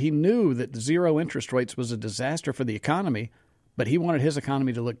was that he knew that zero interest rates was a disaster for the economy, but he wanted his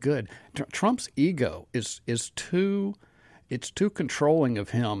economy to look good. Trump's ego is too controlling of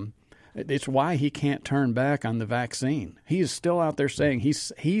him. It's why he can't turn back on the vaccine. He is still out there saying he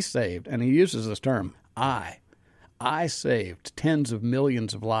saved, and he uses this term, I saved tens of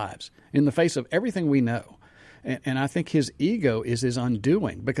millions of lives in the face of everything we know. And I think his ego is his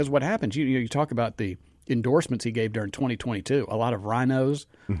undoing, because what happens, you talk about the endorsements he gave during 2022, a lot of rhinos,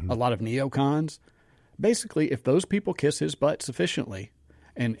 a lot of neocons. Basically, if those people kiss his butt sufficiently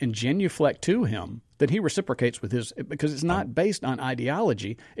and genuflect to him, then he reciprocates with his, because it's not based on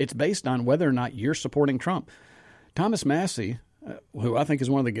ideology. It's based on whether or not you're supporting Trump. Thomas Massey, who I think is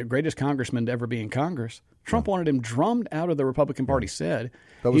one of the greatest congressmen to ever be in Congress, Trump wanted him drummed out of the Republican Party, said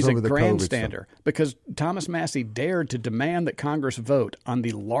he's a grandstander, because Thomas Massey dared to demand that Congress vote on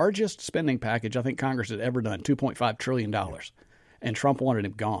the largest spending package I think Congress had ever done, $2.5 trillion. And Trump wanted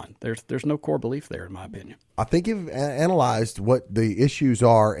him gone. There's no core belief there, in my opinion. I think you've analyzed what the issues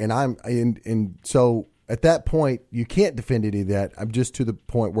are, and so at that point, you can't defend any of that. I'm just to the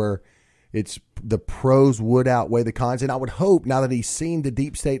point where it's the pros would outweigh the cons. And I would hope, now that he's seen the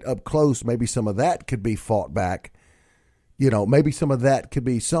deep state up close, maybe some of that could be fought back. Maybe some of that could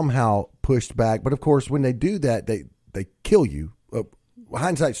be somehow pushed back. But of course, when they do that, they kill you.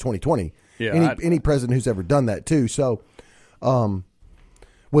 Hindsight's 20/20. Yeah, any president who's ever done that too. So,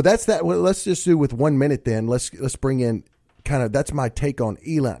 that's that. Well, let's just do with 1 minute then. Let's bring in kind of, that's my take on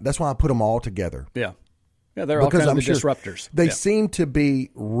Elon. That's why I put them all together. Yeah. Yeah, they're all kind of the disruptors. They seem to be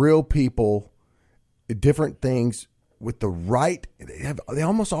real people, different things with the right. They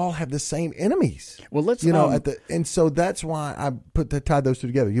almost all have the same enemies. Well, let's and so that's why I tied those two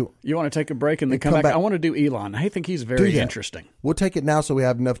together. You want to take a break and then come back? I want to do Elon. I think he's very interesting. We'll take it now so we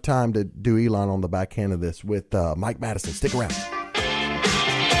have enough time to do Elon on the back end of this with Mike Madison. Stick around.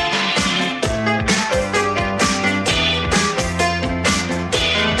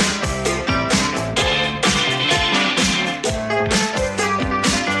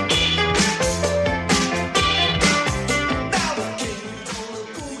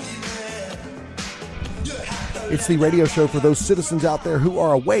 It's the radio show for those citizens out there who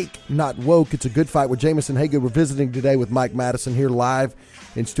are awake, not woke. It's a good fight with Jameson Haygood. We're visiting today with Mike Madison here live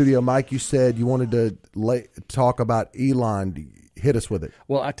in studio. Mike, you said you wanted to talk about Elon. hit us with it.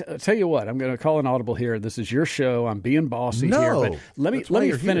 Well, I tell you what, I'm going to call an audible here. This is your show. I'm being bossy here. But let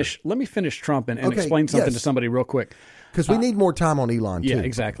me finish. Let me finish Trump and explain something to somebody real quick. Because we need more time on Elon, too. Yeah,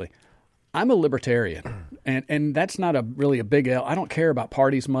 exactly. I'm a libertarian, and that's not really a big L. I don't care about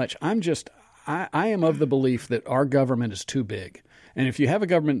parties much. I am of the belief that our government is too big. And if you have a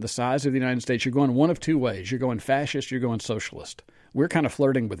government the size of the United States, you're going one of two ways. You're going fascist, you're going socialist. We're kind of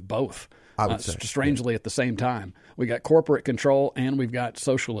flirting with both. I would say. Strangely, at the same time. We got corporate control and we've got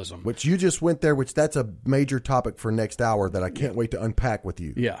socialism. Which you just went there, which that's a major topic for next hour that I can't wait to unpack with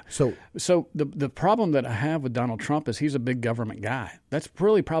you. Yeah. So the problem that I have with Donald Trump is he's a big government guy. That's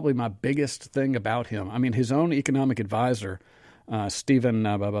really probably my biggest thing about him. I mean, his own economic advisor, Stephen,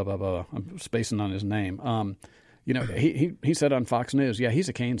 I'm spacing on his name. He said on Fox News, he's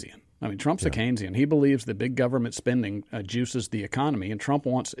a Keynesian. I mean, Trump's a Keynesian. He believes that big government spending juices the economy, and Trump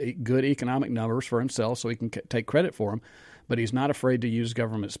wants good economic numbers for himself so he can take credit for them, but he's not afraid to use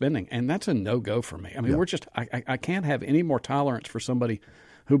government spending, and that's a no-go for me. I mean, I can't have any more tolerance for somebody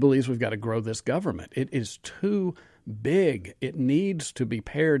who believes we've got to grow this government. It is too big. It needs to be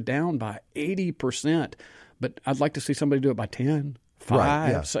pared down by 80%, but I'd like to see somebody do it by 10,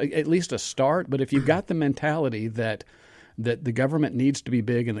 5, so at least a start. But if you've got the mentality that the government needs to be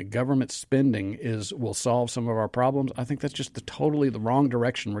big and the government spending will solve some of our problems, I think that's just totally the wrong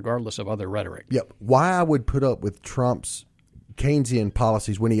direction, regardless of other rhetoric. Yep. Why I would put up with Trump's Keynesian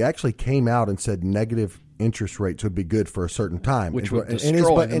policies when he actually came out and said negative interest rates would be good for a certain time, which would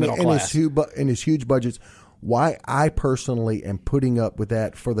destroy the middle class. In his huge budgets, why I personally am putting up with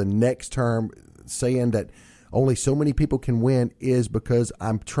that for the next term, saying that only so many people can win, is because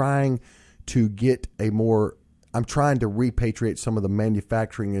I'm trying to repatriate some of the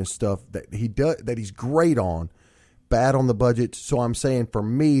manufacturing and stuff that he does, that he's great on, bad on the budget. So I'm saying, for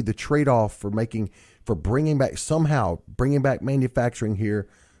me, the trade-off for bringing back manufacturing here,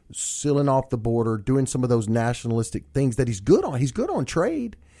 sealing off the border, doing some of those nationalistic things that he's good on. He's good on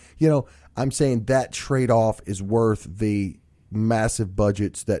trade. I'm saying that trade-off is worth the massive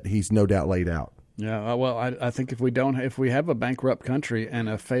budgets that he's no doubt laid out. Yeah, well, I think if we have a bankrupt country and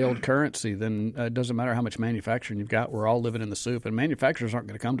a failed currency, then it doesn't matter how much manufacturing you've got. We're all living in the soup, and manufacturers aren't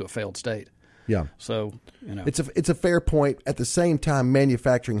going to come to a failed state. Yeah. So, it's a fair point. At the same time,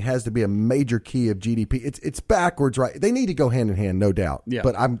 manufacturing has to be a major key of GDP. It's backwards, right? They need to go hand in hand, no doubt. Yeah.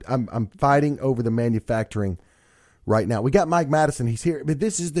 But I'm fighting over the manufacturing right now. We got Mike Madison. He's here, but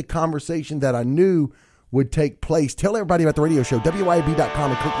this is the conversation that I knew would take place. Tell everybody about the radio show,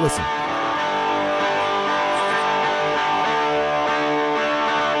 WYAB.com, and click listen.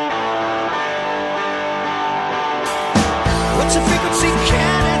 What's your frequency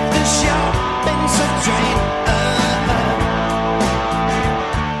count at the shopping center?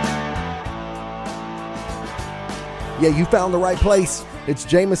 Yeah, you found the right place. It's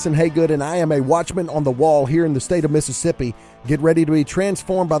Jameson Haygood, and I am a watchman on the wall here in the state of Mississippi. Get ready to be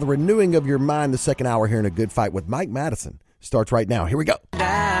transformed by the renewing of your mind. The second hour here in A Good Fight with Mike Madison starts right now. Here we go.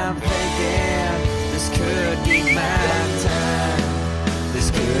 I'm thinking this could be my time. This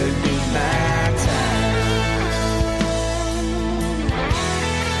could be my time.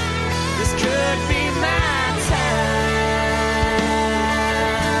 This could be my time.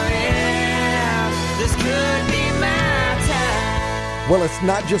 Yeah, this could be my time. Well, it's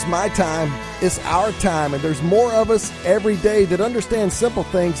not just my time, it's our time, and there's more of us every day that understand simple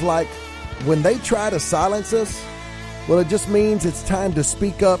things like when they try to silence us, well, it just means it's time to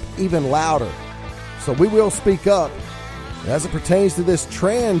speak up even louder. So we will speak up. As it pertains to this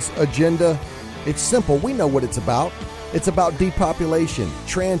trans agenda, it's simple. We know what it's about. It's about depopulation,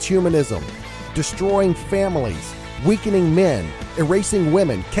 transhumanism, destroying families, weakening men, erasing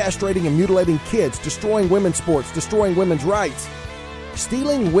women, castrating and mutilating kids, destroying women's sports, destroying women's rights,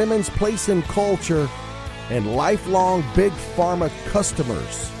 stealing women's place in culture, and lifelong big pharma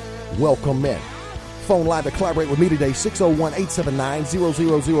customers. Welcome in. Phone line to collaborate with me today,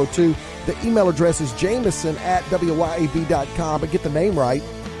 601-879-0002. The email address is jameson@wyab.com, but get the name right.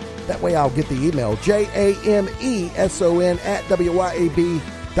 That way I'll get the email,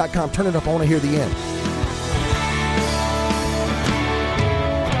 jameson@wyab.com. Turn it up. I want to hear the end.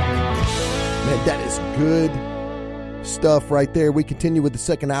 Man, that is good stuff right there. We continue with the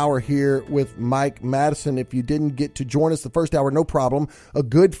second hour here with Mike Madison. If you didn't get to join us the first hour, no problem.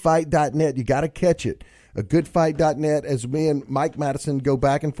 agoodfight.net. You got to catch it. agoodfight.net, as me and Mike Madison go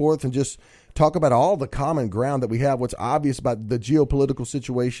back and forth and just talk about all the common ground that we have, what's obvious about the geopolitical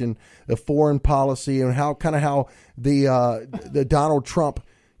situation, the foreign policy, and how the Donald Trump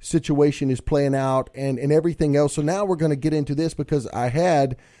situation is playing out and everything else. So now we're going to get into this because I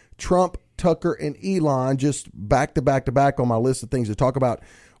had Trump Tucker, and Elon just back to back to back on my list of things to talk about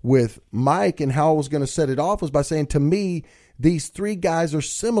with Mike. And how I was going to set it off was by saying, to me, these three guys are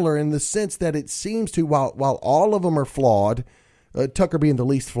similar in the sense that it seems to, while all of them are flawed, Tucker being the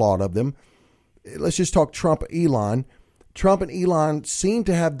least flawed of them, let's just talk Trump, Elon. Trump and Elon seem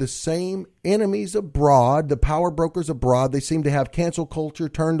to have the same enemies abroad, the power brokers abroad. They seem to have cancel culture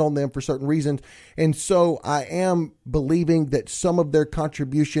turned on them for certain reasons. And so I am believing that some of their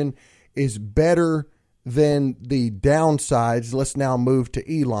contribution is better than the downsides. Let's now move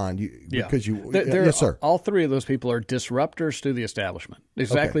to Elon. Because yes, sir. All three of those people are disruptors to the establishment.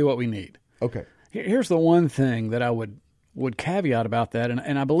 Exactly what we need. Okay. Here's the one thing that I would caveat about that.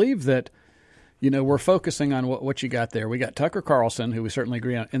 And I believe that, we're focusing on what you got there. We got Tucker Carlson, who we certainly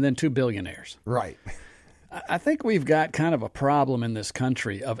agree on, and then two billionaires. Right. I think we've got kind of a problem in this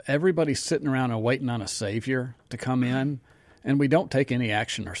country of everybody sitting around and waiting on a savior to come in, and we don't take any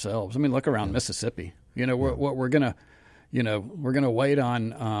action ourselves. I mean, look around Mississippi. We're gonna wait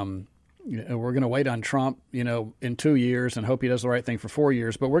on. We're going to wait on Trump, in 2 years and hope he does the right thing for 4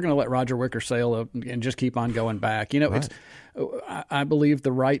 years. But we're going to let Roger Wicker sail and just keep on going back. Right. I believe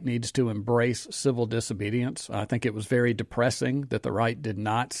the right needs to embrace civil disobedience. I think it was very depressing that the right did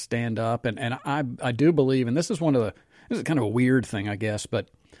not stand up. And I do believe, and this is kind of a weird thing, I guess, but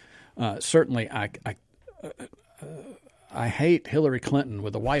certainly I hate Hillary Clinton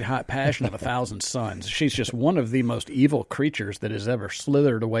with the white-hot passion of 1,000 suns. She's just one of the most evil creatures that has ever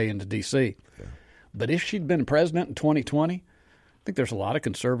slithered away into D.C. Yeah. But if she'd been president in 2020, I think there's a lot of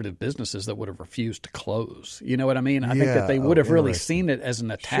conservative businesses that would have refused to close. You know what I mean? I think that they would have really seen it as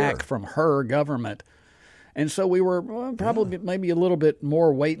an attack from her government. And so we were probably maybe a little bit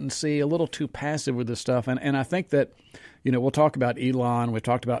more wait and see, a little too passive with this stuff. And I think that, we'll talk about Elon, we've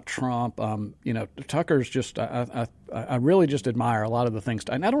talked about Trump. Tucker's just, I really just admire a lot of the things.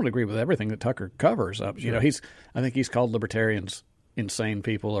 And I don't agree with everything that Tucker covers. I think he's called libertarians insane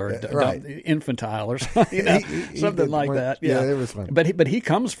people or infantile or something like that. Yeah, it was fun. But he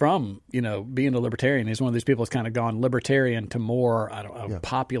comes from, being a libertarian. He's one of these people that's kind of gone libertarian to more,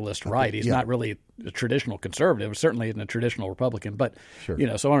 populist right. He's not really a traditional conservative, certainly isn't a traditional Republican, but, so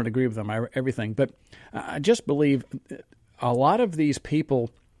I don't agree with him everything. But I just believe a lot of these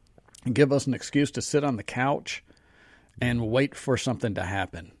people give us an excuse to sit on the couch and wait for something to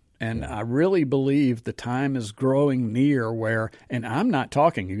happen. And I really believe the time is growing near where, and I'm not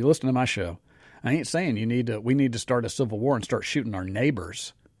talking, if you listen to my show, I ain't saying we need to start a civil war and start shooting our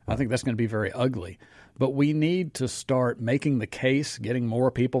neighbors. I think that's going to be very ugly. But we need to start making the case, getting more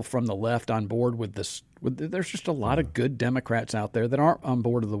people from the left on board with this. There's just a lot of good Democrats out there that aren't on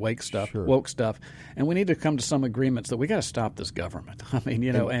board with the woke stuff. And we need to come to some agreements that we got to stop this government. I mean,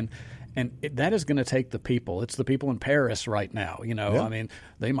 And that is going to take the people. It's the people in Paris right now. I mean,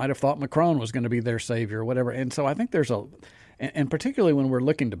 they might have thought Macron was going to be their savior or whatever. And so I think there's and particularly when we're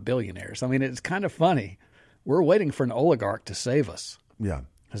looking to billionaires. I mean, it's kind of funny. We're waiting for an oligarch to save us. Yeah.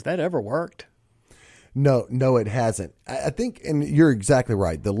 Has that ever worked? No, it hasn't. I think, and you're exactly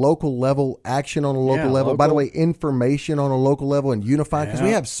right. The local level, action on a local level. By the way, information on a local level and unifying, because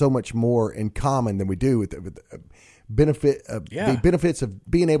we have so much more in common than we do with the benefits of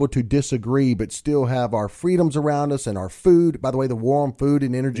being able to disagree but still have our freedoms around us and our food. By the way, the war on food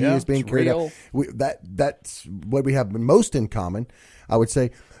and energy is being carried out. That's what we have most in common, I would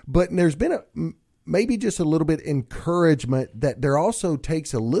say. But there's been maybe just a little bit encouragement that there also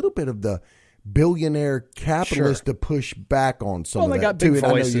takes a little bit of the billionaire capitalist to push back on some of that. They got big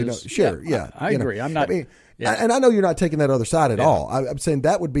voices. I agree. I'm not. And I know you're not taking that other side at all. I'm saying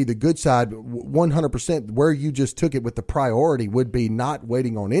that would be the good side, 100%. Where you just took it with the priority would be not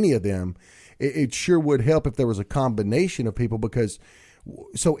waiting on any of them. It sure would help if there was a combination of people because,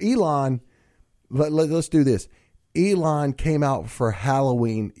 so Elon, let's do this. Elon came out for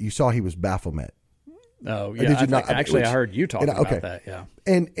Halloween. You saw he was Baphomet. Oh, yeah. I heard you talking about that. Yeah.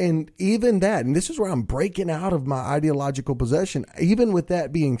 And even that, and this is where I'm breaking out of my ideological possession. Even with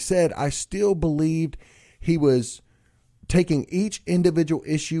that being said, I still believed he was taking each individual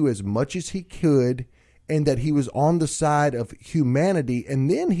issue as much as he could and that he was on the side of humanity. And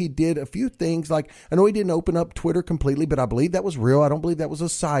then he did a few things like, I know he didn't open up Twitter completely, but I believe that was real. I don't believe that was a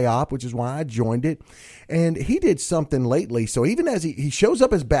psyop, which is why I joined it. And he did something lately. So even as he shows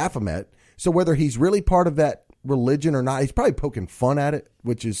up as Baphomet, so whether he's really part of that religion or not, he's probably poking fun at it,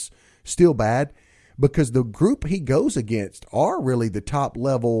 which is still bad because the group he goes against are really the top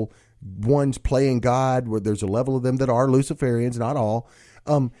level ones playing God, where there's a level of them that are Luciferians, not all.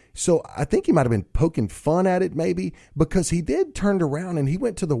 So I think he might have been poking fun at it, maybe, because he did turn around and he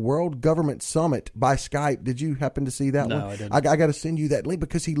went to the World Government Summit by Skype. Did you happen to see that one? No, I didn't. I got to send you that link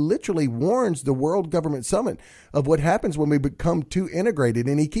because he literally warns the World Government Summit of what happens when we become too integrated,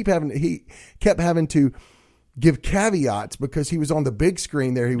 and he kept having to give caveats because he was on the big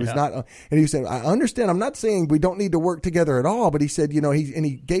screen there. He was not, and he was saying, I understand. I'm not saying we don't need to work together at all, but he said,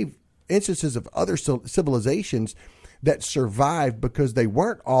 he gave instances of other civilizations that survived because they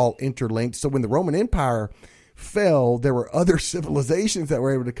weren't all interlinked. So when the Roman Empire fell, there were other civilizations that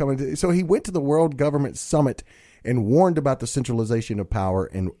were able to come into. So he went to the World Government Summit and warned about the centralization of power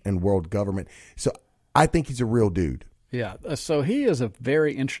and world government. So I think he's a real dude. Yeah, so he is a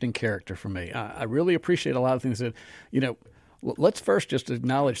very interesting character for me. I really appreciate a lot of things that, let's first just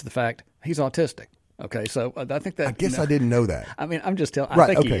acknowledge the fact he's autistic. Okay, so I think that... I guess I didn't know that. I mean, I'm just telling...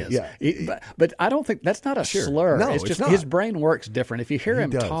 Right, I think okay, he is. yeah. But I don't think... That's not a slur. No, it's just not. his brain works different. If you hear him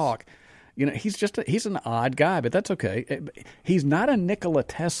does. talk, he's an odd guy, but that's okay. He's not a Nikola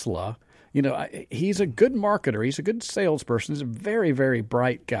Tesla. He's a good marketer. He's a good salesperson. He's a very, very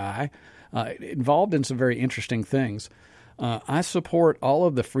bright guy, involved in some very interesting things. I support all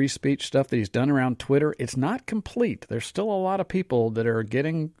of the free speech stuff that he's done around Twitter. It's not complete. There's still a lot of people that are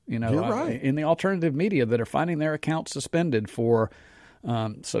getting, You're right. in the alternative media that are finding their accounts suspended for.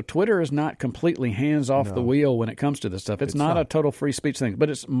 So Twitter is not completely hands off the wheel when it comes to this stuff. It's not a total free speech thing,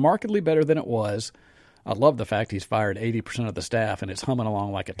 but it's markedly better than it was. I love the fact he's fired 80% of the staff and it's humming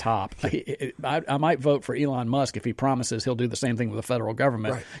along like a top. I might vote for Elon Musk if he promises he'll do the same thing with the federal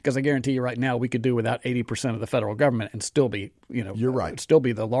government, because I guarantee you right now we could do without 80% of the federal government and still be, You're right. still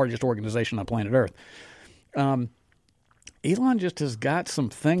be the largest organization on planet Earth. Elon just has got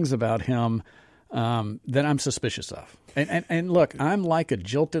some things about him that I'm suspicious of. And look, I'm like a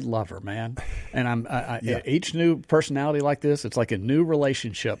jilted lover, man. And each new personality like this, it's like a new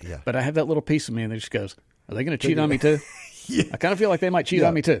relationship. Yeah. But I have that little piece of me that just goes, are they going to cheat on me too? I kind of feel like they might cheat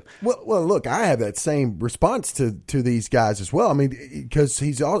on me too. Well, look, I have that same response to these guys as well. I mean, because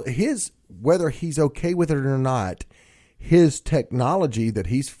whether he's okay with it or not, his technology that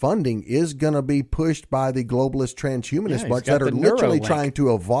he's funding is going to be pushed by the globalist transhumanist bunch that are literally trying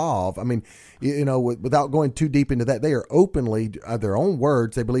to evolve. I mean, without going too deep into that, they are openly, their own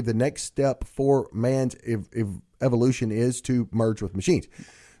words, they believe the next step for man's evolution is to merge with machines.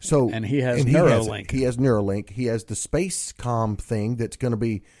 So, and he has Neuralink. He has Neuralink. He has the Spacecom thing that's going to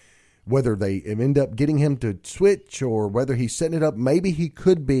be, whether they end up getting him to switch or whether he's setting it up, maybe he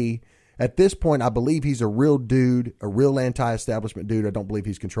could be. At this point, I believe he's a real dude, a real anti-establishment dude. I don't believe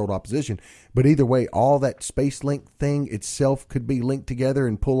he's controlled opposition. But either way, all that Space Link thing itself could be linked together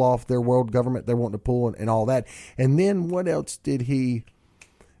and pull off their world government they're wanting to pull and all that. And then what else did he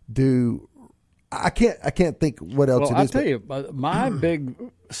do? I can't think what else it is. I'll tell you, my big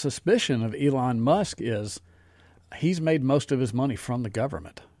suspicion of Elon Musk is he's made most of his money from the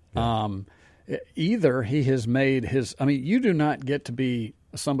government. Yeah. Either he has made you do not get to be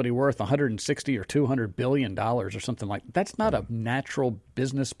somebody worth $160 or $200 billion or something like that. That's not a natural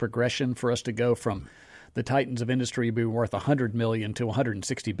business progression for us to go from the titans of industry being worth $100 million to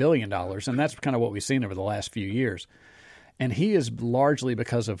 $160 billion. And that's kind of what we've seen over the last few years. And he is largely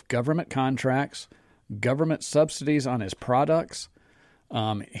because of government contracts, government subsidies on his products.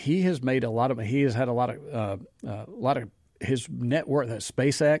 He has made he has had a lot of his net worth at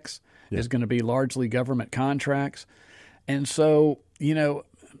SpaceX is going to be largely government contracts. And so,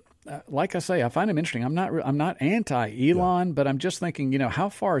 like I say, I find him interesting. I'm not anti-Elon, but I'm just thinking, how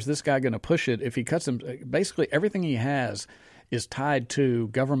far is this guy going to push it if he cuts him? Basically, everything he has is tied to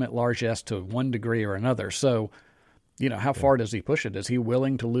government largesse to one degree or another. So, how far does he push it? Is he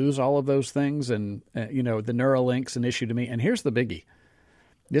willing to lose all of those things? And, the Neuralink's an issue to me. And here's the biggie.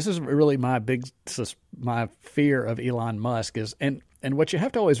 This is really my fear of Elon Musk is, and what you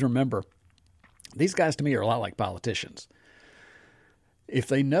have to always remember, these guys to me are a lot like politicians. If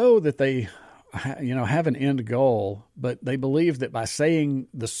they know that they, have an end goal, but they believe that by saying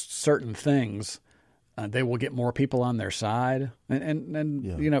the certain things, they will get more people on their side. And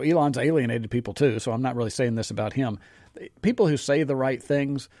Elon's alienated people too, so I'm not really saying this about him. People who say the right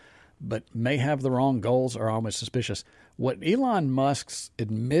things but may have the wrong goals are almost suspicious. What Elon Musk's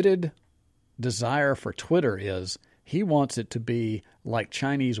admitted desire for Twitter is he wants it to be like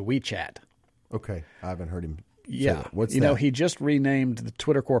Chinese WeChat. Okay, I haven't heard him. Yeah, what's that? He just renamed the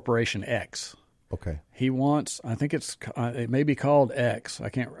Twitter Corporation X. Okay, he wants. I think it may be called X. I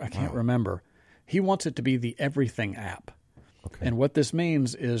can't remember. He wants it to be the everything app. Okay, and what this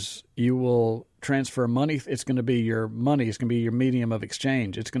means is you will transfer money. It's going to be your money. It's going to be your medium of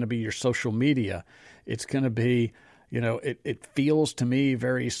exchange. It's going to be your social media. It's going to be, it feels to me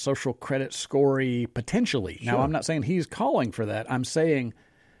very social credit scory potentially. Sure. Now, I'm not saying he's calling for that. I'm saying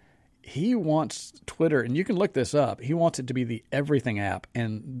he wants Twitter, and you can look this up, he wants it to be the everything app.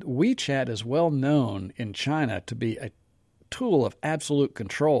 And WeChat is well known in China to be a tool of absolute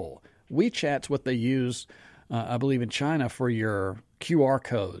control. WeChat's what they use, I believe, in China for your QR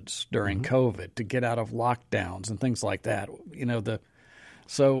codes during COVID to get out of lockdowns and things like that.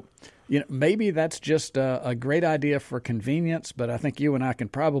 Maybe that's just a great idea for convenience, but I think you and I can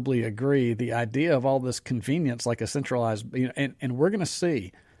probably agree the idea of all this convenience like a centralized, and we're going to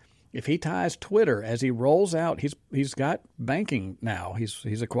see if he ties Twitter as he rolls out. He's got banking now.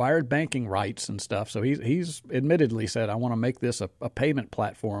 He's acquired banking rights and stuff. So he's admittedly said, I want to make this a payment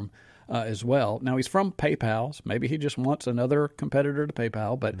platform as well. Now he's from PayPal. So maybe he just wants another competitor to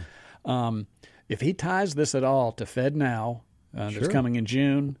PayPal. But if he ties this at all to FedNow, that's coming in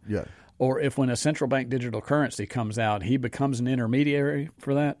June, or if when a central bank digital currency comes out, he becomes an intermediary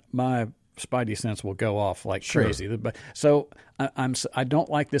for that, my spidey sense will go off like crazy. So I don't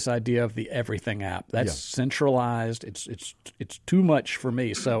like this idea of the everything app. That's centralized. It's too much for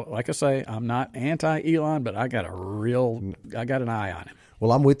me. So like I say, I'm not anti-Elon, but I got an eye on him.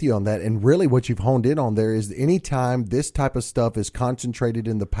 Well, I'm with you on that. And really what you've honed in on there is anytime this type of stuff is concentrated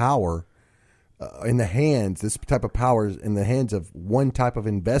in the power, in the hands, this type of power is in the hands of one type of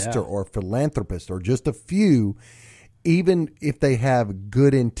investor or philanthropist or just a few, even if they have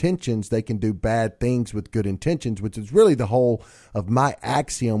good intentions, they can do bad things with good intentions, which is really the whole of my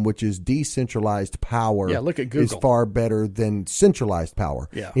axiom, which is decentralized power look at Google. is far better than centralized power.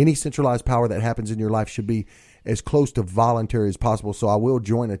 Yeah. Any centralized power that happens in your life should be as close to voluntary as possible. So I will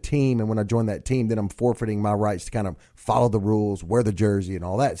join a team, and when I join that team, then I'm forfeiting my rights to kind of follow the rules, wear the jersey, and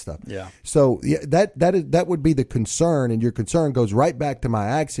all that stuff. Yeah. So that would be the concern, and your concern goes right back to my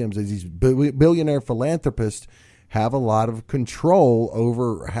axioms as these billionaire philanthropists have a lot of control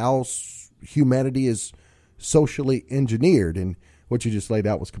over how humanity is socially engineered, and what you just laid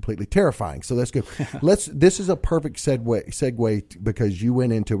out was completely terrifying. So that's good. This is a perfect segue because you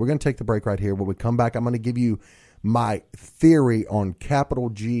went into. We're going to take the break right here. When we come back, I'm going to give you my theory on capital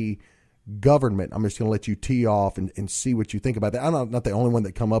G government. I'm just going to let you tee off and see what you think about that. I'm not the only one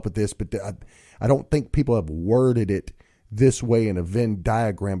that come up with this, but I don't think people have worded it this way in a Venn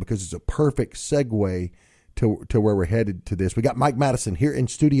diagram because it's a perfect segue to where we're headed to this. We got Mike Madison here in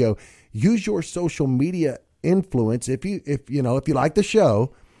studio. Use your social media influence if you like the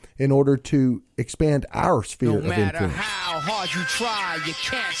show in order to expand our sphere of influence. No matter how hard you try, you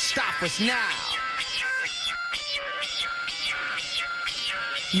can't stop us now.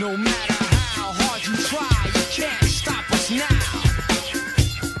 No matter how hard you try, you can't stop us now.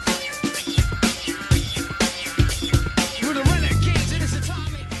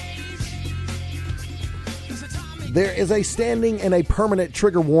 There is a standing and a permanent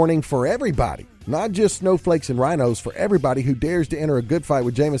trigger warning for everybody, not just snowflakes and rhinos, for everybody who dares to enter a good fight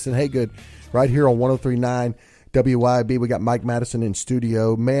with Jameson Haygood right here on 103.9 WYB. We got Mike Madison in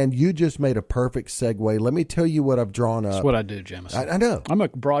studio. Man, you just made a perfect segue. Let me tell you what I've drawn up. That's what I do, Jameson. I know. I'm a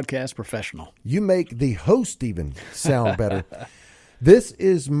broadcast professional. You make the host even sound better. This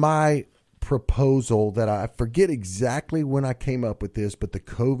is my proposal that I forget exactly when I came up with this, but the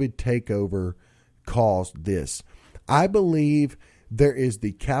COVID takeover caused this. I believe there is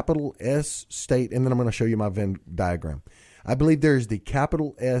the capital S state, and then I'm going to show you my Venn diagram. I believe there is the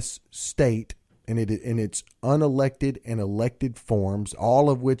capital S state, and it in its unelected and elected forms, all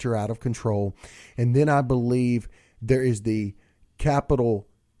of which are out of control. And then I believe there is the capital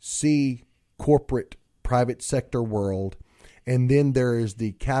C corporate private sector world, and then there is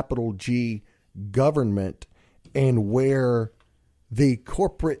the capital G government, and where the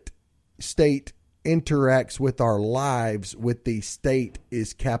corporate state interacts with our lives with the state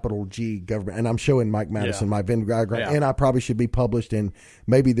is capital G government. And I'm showing Mike Madison my Venn diagram, and I probably should be published, and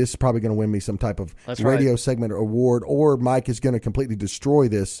maybe this is probably going to win me some type of radio segment award, or Mike is going to completely destroy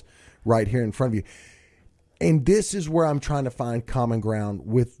this right here in front of you. And this is where I'm trying to find common ground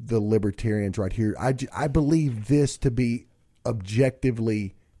with the libertarians right here. I believe this to be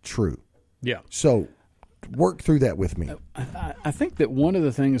objectively true. Yeah. So work through that with me. I think that one of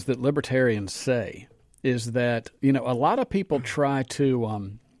the things that libertarians say is that, a lot of people try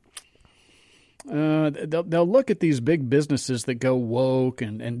to, they'll look at these big businesses that go woke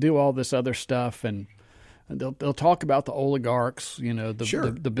and do all this other stuff, and they'll talk about the oligarchs,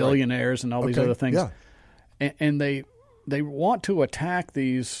 the billionaires and all these other things. Yeah. And they want to attack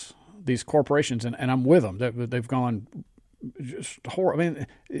these corporations, and I'm with them. They've gone just horrible. I mean,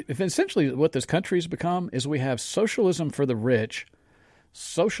 if essentially what this country has become is we have socialism for the rich,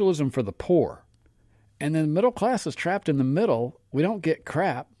 socialism for the poor, And then the middle class is trapped in the middle. We don't get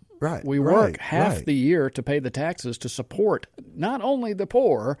crap. Right. We work half the year to pay the taxes to support not only the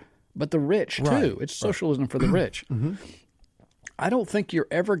poor, but the rich, too. It's socialism for the rich. I don't think you're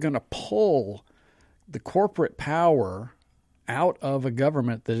ever going to pull the corporate power out of a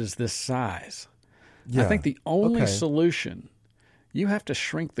government that is this size. I think the only solution, you have to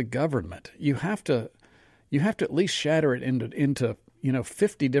shrink the government. You have to at least shatter it into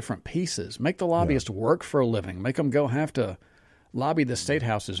 50 different pieces. Make the lobbyists work for a living. Make them go have to lobby the state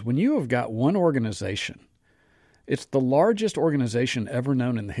houses. When you have got one organization, it's the largest organization ever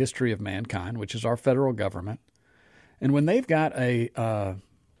known in the history of mankind, which is our federal government. And when they've got a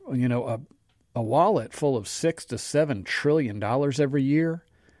wallet full of $6 to $7 trillion every year,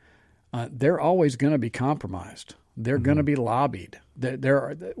 they're always going to be compromised. They're going to be lobbied.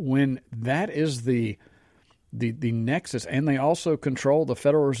 When that is the nexus, and they also control the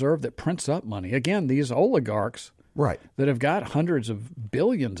Federal Reserve that prints up money. Again, these oligarchs that have got hundreds of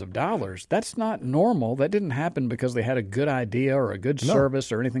billions of dollars, that's not normal. That didn't happen because they had a good idea or a good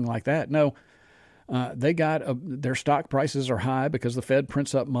service or anything like that. No, they got their stock prices are high because the Fed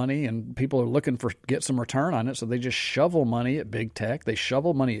prints up money and people are looking for get some return on it. So they just shovel money at big tech. They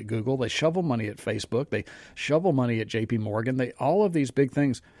shovel money at Google. They shovel money at Facebook. They shovel money at JP Morgan. All of these big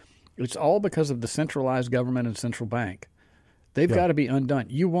things. It's all because of the centralized government and central bank. They've got to be undone.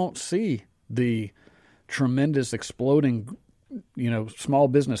 You won't see the tremendous exploding, small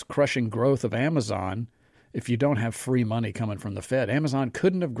business crushing growth of Amazon if you don't have free money coming from the Fed. Amazon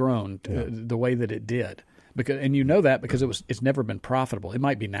couldn't have grown the way that it did. And you know that because it's never been profitable. It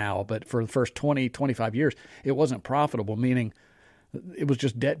might be now, but for the first 20, 25 years, it wasn't profitable, meaning it was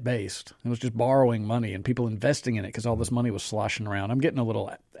just debt-based. It was just borrowing money and people investing in it because all this money was sloshing around. I'm getting a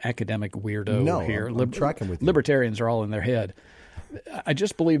little academic weirdo here. I'm tracking with you. Libertarians are all in their head. I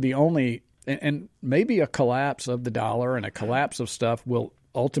just believe the only – and maybe a collapse of the dollar and a collapse of stuff will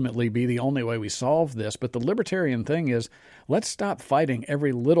ultimately be the only way we solve this. But the libertarian thing is let's stop fighting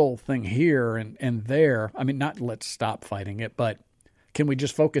every little thing here and there. I mean, not let's stop fighting it, but can we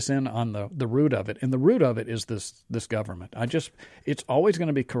just focus in on the root of it? And the root of it is this government. It's always going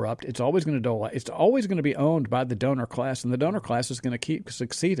to be corrupt. It's always going to dole out. It's always going to be owned by the donor class, and the donor class is going to keep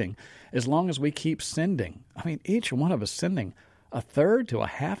succeeding as long as we keep sending. I mean, each one of us sending a third to a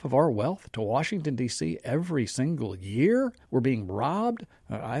half of our wealth to Washington, D.C. every single year. We're being robbed.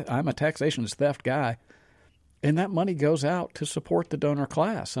 I'm a taxations theft guy. And that money goes out to support the donor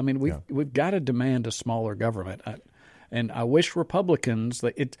class. I mean, we've got to demand a smaller government. And I wish Republicans,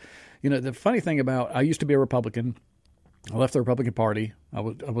 the funny thing about, I used to be a Republican. I left the Republican Party. I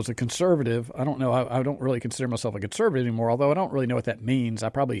was a conservative. I don't know. I don't really consider myself a conservative anymore, although I don't really know what that means. I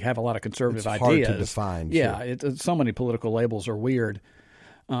probably have a lot of conservative ideas. It's hard to define. Yeah, sure. So many political labels are weird.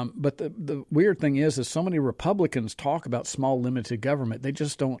 But the weird thing is so many Republicans talk about small, limited government. They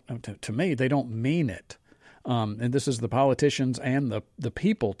just don't, to me, they don't mean it. And this is the politicians and the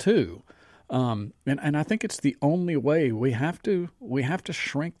people, too. And I think it's the only way. We have to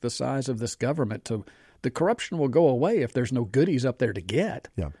shrink the size of this government to – the corruption will go away if there's no goodies up there to get.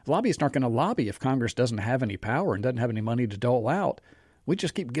 Yeah. Lobbyists aren't going to lobby if Congress doesn't have any power and doesn't have any money to dole out. We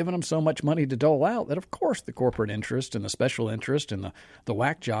just keep giving them so much money to dole out that, of course, the corporate interest and the special interest and the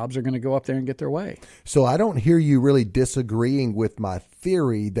whack jobs are going to go up there and get their way. So I don't hear you really disagreeing with my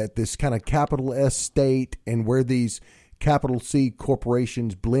theory that this kind of capital S state and where these capital C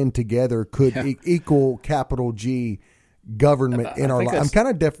corporations blend together could equal capital G government in our life. I'm kind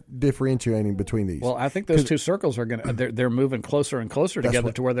of differentiating between these. Well, I think those two circles are going to they're moving closer and closer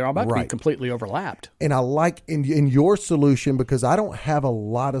together to where they're about to be completely overlapped. And I like in your solution, because I don't have a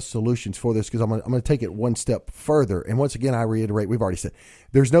lot of solutions for this, because I'm going to take it one step further. And once again, I reiterate, we've already said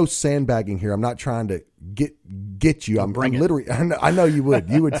there's no sandbagging here. I'm not trying to get you. I'm literally. I know you would.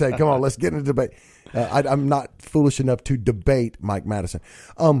 You would say, "Come on, let's get into debate." I'm not foolish enough to debate Mike Madison.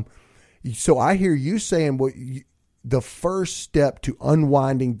 So I hear you saying the first step to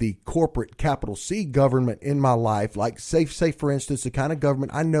unwinding the corporate capital C government in my life, like say for instance, the kind of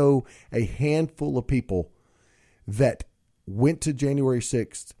government, I know a handful of people that went to January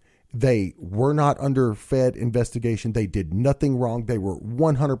 6th. They were not under Fed investigation. They did nothing wrong. They were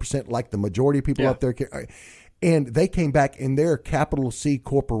 100% like the majority of people up there. And they came back and their capital C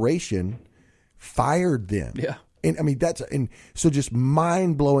corporation fired them. Yeah. And I mean, so just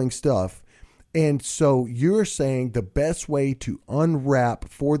mind blowing stuff. And so you're saying the best way to unwrap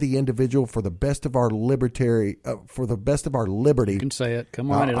for the individual, for the best of our liberty. You can say it.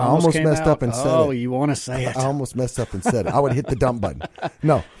 Come on. I almost messed up and said it. Oh, you want to say it. I almost messed up and said it. I would hit the dump button.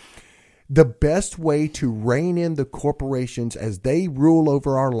 No. the best way to rein in the corporations as they rule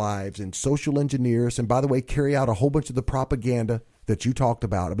over our lives and social engineer us, and by the way, carry out a whole bunch of the propaganda that you talked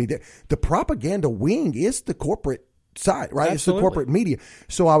about. I mean, the propaganda wing is the corporate side, right? Absolutely. It's the corporate media.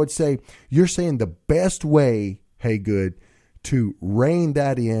 So I would say you're saying the best way, Haygood, to rein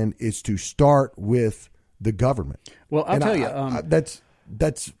that in is to start with the government. Well, I'll tell you,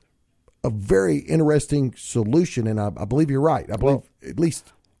 that's a very interesting solution, and I believe you're right. I believe at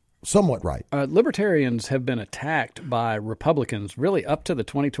least somewhat right. Libertarians have been attacked by Republicans really up to the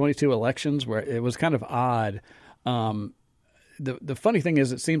 2022 elections, where it was kind of odd. The funny thing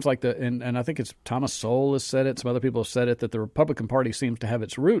is, it seems like and I think it's Thomas Sowell has said it, some other people have said it, that the Republican Party seems to have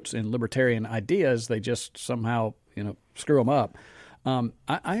its roots in libertarian ideas. They just somehow, screw them up.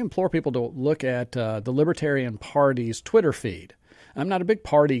 I implore people to look at the Libertarian Party's Twitter feed. I'm not a big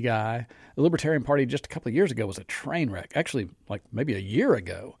party guy. The Libertarian Party just a couple of years ago was a train wreck. Actually, like maybe a year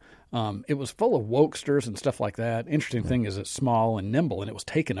ago. It was full of wokesters and stuff like that. Interesting thing is it's small and nimble, and it was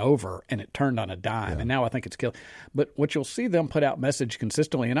taken over, and it turned on a dime, and now I think it's killed. But what you'll see them put out message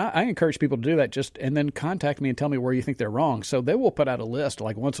consistently, and I encourage people to do that, and then contact me and tell me where you think they're wrong. So they will put out a list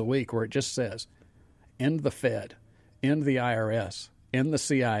like once a week where it just says, end the Fed, end the IRS, end the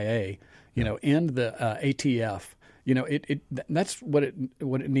CIA, end the ATF. That's what it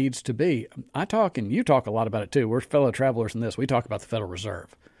needs to be. I talk, and you talk a lot about it too. We're fellow travelers in this. We talk about the Federal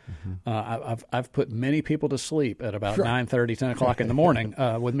Reserve. I've put many people to sleep at about 9:30, 10 o'clock in the morning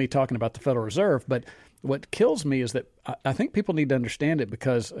with me talking about the Federal Reserve. But what kills me is that I think people need to understand it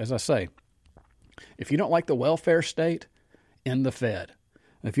because, as I say, if you don't like the welfare state, end the Fed.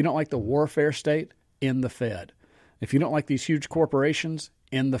 If you don't like the warfare state, end the Fed. If you don't like these huge corporations,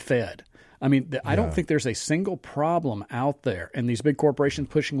 end the Fed. I mean, I don't think there's a single problem out there in these big corporations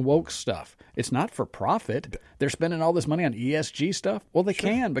pushing woke stuff. It's not for profit. They're spending all this money on ESG stuff. Well, they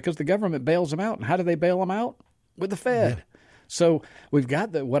can because the government bails them out. And how do they bail them out? With the Fed. Yeah. So we've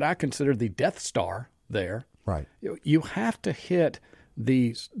got what I consider the Death Star there. Right. You have to hit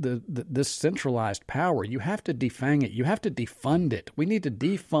this centralized power. You have to defang it. You have to defund it. We need to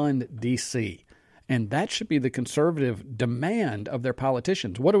defund D.C., and that should be the conservative demand of their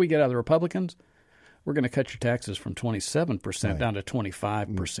politicians. What do we get out of the Republicans? We're going to cut your taxes from 27% down to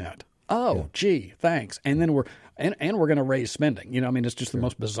 25%. Oh, gee, thanks. And then we're going to raise spending. It's just the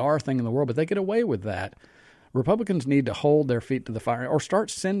most bizarre thing in the world, but they get away with that. Republicans need to hold their feet to the fire or start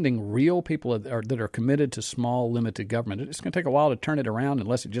sending real people that are committed to small, limited government. It's going to take a while to turn it around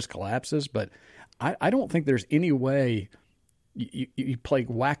unless it just collapses, but I don't think there's any way you play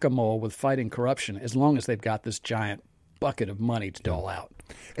whack-a-mole with fighting corruption as long as they've got this giant bucket of money to dole out.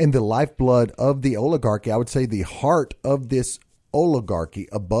 And the lifeblood of the oligarchy, I would say the heart of this oligarchy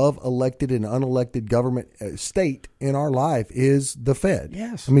above elected and unelected government state in our life is the Fed.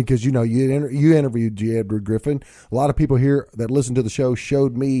 Yes. I mean, because, you interviewed J. Edward Griffin. A lot of people here that listen to the show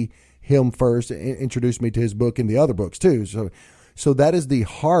showed me him first and introduced me to his book and the other books too. So that is the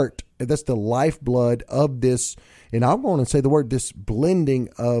heart, that's the lifeblood of this. And I'm going to say the word, this blending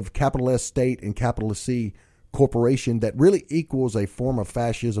of capital S state and capital C corporation that really equals a form of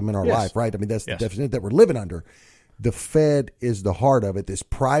fascism in our life, right? I mean, that's the definition that we're living under. The Fed is the heart of it. This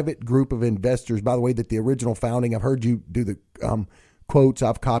private group of investors, by the way, that the original founding, I've heard you do the quotes.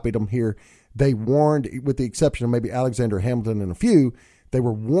 I've copied them here. They warned, with the exception of maybe Alexander Hamilton and a few, they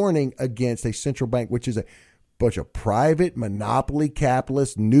were warning against a central bank, which is a bunch of private monopoly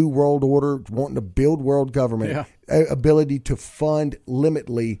capitalists, new world order, wanting to build world government, ability to fund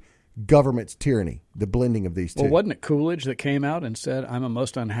limitedly government's tyranny, the blending of these two. Well, wasn't it Coolidge that came out and said, I'm a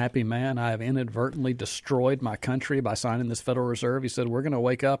most unhappy man. I have inadvertently destroyed my country by signing this Federal Reserve. He said, we're going to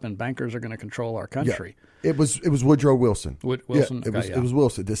wake up and bankers are going to control our country. Yeah. It was Woodrow Wilson. Wilson? Yeah, it was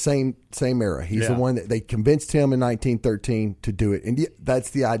Wilson, the same era. He's the one that they convinced him in 1913 to do it. And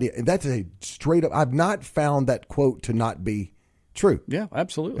that's the idea. And that's a straight up, I've not found that quote to not be true. Yeah,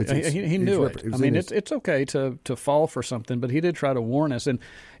 absolutely. He knew it. I mean, it's okay to fall for something, but he did try to warn us. And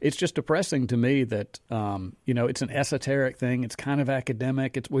it's just depressing to me that, it's an esoteric thing. It's kind of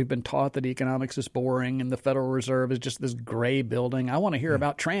academic. We've been taught that economics is boring and the Federal Reserve is just this gray building. I want to hear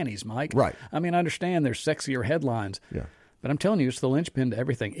about trannies, Mike. Right. I mean, I understand there's sexier headlines. Yeah. But I'm telling you, it's the linchpin to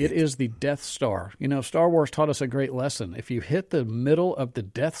everything. It is the Death Star. Star Wars taught us a great lesson. If you hit the middle of the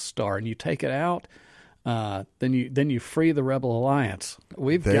Death Star and you take it out, then you free the Rebel Alliance.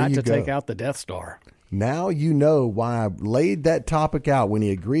 We've got to take out the Death Star. Now you know why I laid that topic out when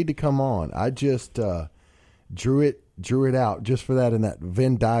he agreed to come on. I just drew it out just for that in that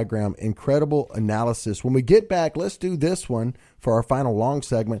Venn diagram. Incredible analysis. When we get back, let's do this one for our final long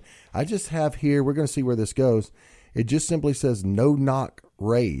segment. I just have here, we're going to see where this goes, It just simply says no knock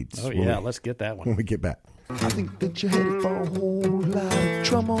raids. Oh, yeah. Let's get that one. When we get back. I think that you're headed for a whole lot of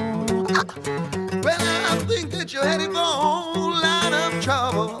trouble. Well, I think that you're headed for a whole lot of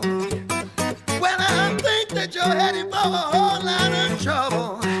trouble. Well, I think that you're headed for a whole lot of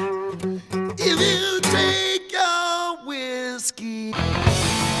trouble. If you take your whiskey.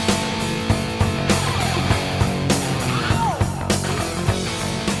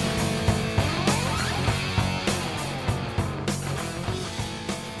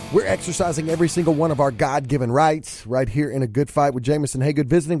 We're exercising every single one of our God-given rights right here in A Good Fight with Jameson Haygood,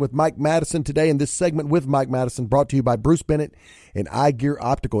 visiting with Mike Madison today in this segment with Mike Madison, brought to you by Bruce Bennett and Eye Gear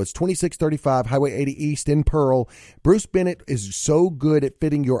Optical. It's 2635 Highway 80 East in Pearl. Bruce Bennett is so good at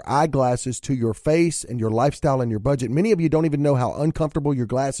fitting your eyeglasses to your face and your lifestyle and your budget. Many of you don't even know how uncomfortable your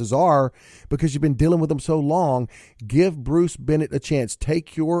glasses are because you've been dealing with them so long. Give Bruce Bennett a chance.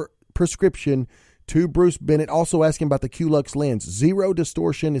 Take your prescription to Bruce Bennett. Also ask him about the Q-Lux lens. Zero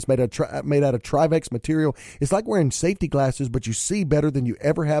distortion. It's made out of Trivex material. It's like wearing safety glasses, but you see better than you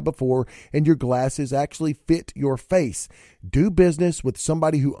ever have before, and your glasses actually fit your face. Do business with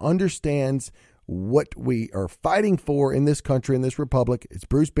somebody who understands what we are fighting for in this country, in this republic. It's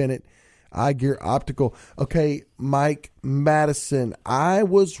Bruce Bennett, Eye Gear Optical. Okay, Mike Madison, I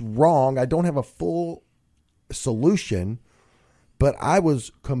was wrong. I don't have a full solution, but I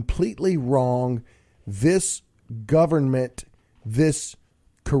was completely wrong. This government, this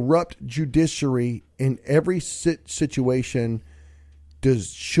corrupt judiciary in every situation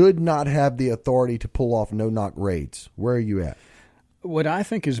should not have the authority to pull off no-knock raids. Where are you at? What I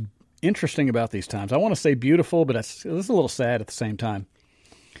think is interesting about these times, I want to say beautiful, but it's a little sad at the same time.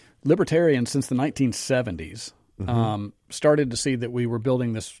 Libertarians since the 1970s started to see that we were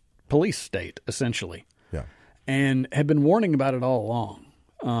building this police state, essentially. Yeah. And had been warning about it all along.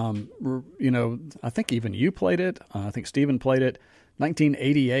 I think even you played it. I think Stephen played it.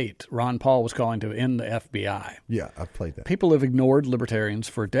 1988, Ron Paul was calling to end the FBI. Yeah, I've played that. People have ignored libertarians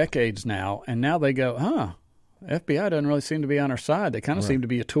for decades now, and now they go, FBI doesn't really seem to be on our side. They kind of seem to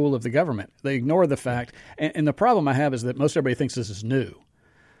be a tool of the government. They ignore the fact, and the problem I have is that most everybody thinks this is new.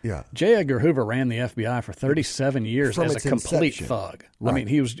 Yeah. J. Edgar Hoover ran the FBI for 37 years as a complete inception. thug. Right. I mean,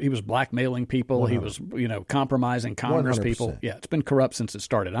 he was blackmailing people. 100%. He was, compromising Congress 100%. people. Yeah, it's been corrupt since it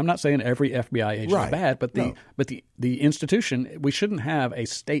started. I'm not saying every FBI agent is bad, but the institution, we shouldn't have a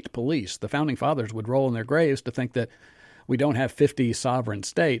state police. The founding fathers would roll in their graves to think that we don't have 50 sovereign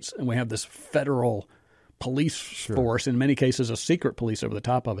states and we have this federal police force, in many cases a secret police over the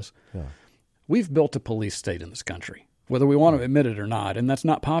top of us. Yeah. We've built a police state in this country, whether we want to admit it or not. And that's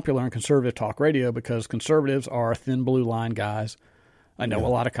not popular in conservative talk radio because conservatives are thin blue line guys. I know a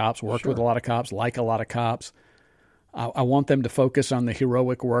lot of cops, worked with a lot of cops, like a lot of cops. I want them to focus on the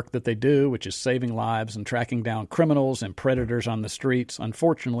heroic work that they do, which is saving lives and tracking down criminals and predators on the streets.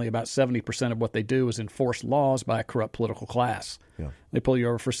 Unfortunately, about 70% of what they do is enforce laws by a corrupt political class. Yeah. They pull you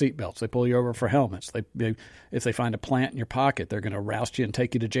over for seatbelts. They pull you over for helmets. If they find a plant in your pocket, they're going to roust you and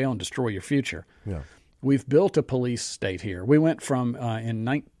take you to jail and destroy your future. Yeah. We've built a police state here. We went from I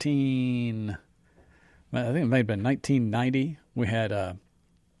think it may have been 1990, we had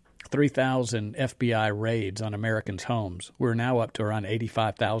 3,000 FBI raids on Americans' homes. We're now up to around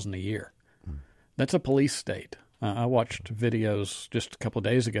 85,000 a year. That's a police state. I watched videos just a couple of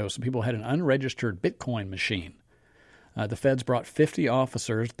days ago. Some people had an unregistered Bitcoin machine. The feds brought 50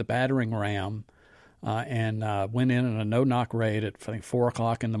 officers, the battering ram, and went in a no-knock raid at, I think, 4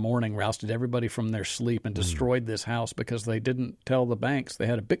 o'clock in the morning, rousted everybody from their sleep, and destroyed this house because they didn't tell the banks they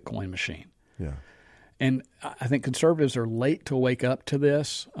had a Bitcoin machine. Yeah. And I think conservatives are late to wake up to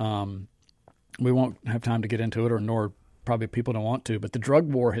this. We won't have time to get into it, nor probably people don't want to, but the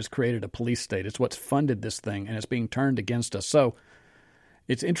drug war has created a police state. It's what's funded this thing, and it's being turned against us. So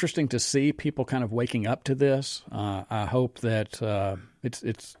it's interesting to see people kind of waking up to this. I hope that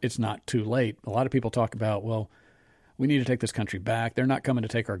it's not too late. A lot of people talk about, well, we need to take this country back. They're not coming to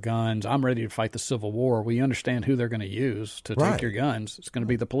take our guns. I'm ready to fight the Civil War. We understand who they're going to use to take your guns. It's going to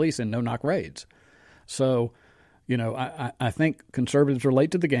be the police in no-knock raids. So, I think conservatives are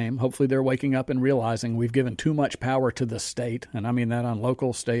late to the game. Hopefully they're waking up and realizing we've given too much power to the state, and I mean that on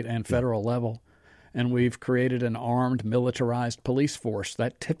local, state, and federal level. And we've created an armed, militarized police force.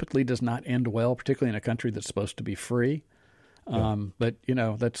 That typically does not end well, particularly in a country that's supposed to be free. But,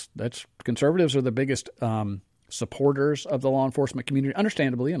 that's conservatives are the biggest supporters of the law enforcement community,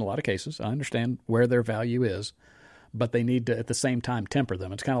 understandably in a lot of cases. I understand where their value is, but they need to, at the same time, temper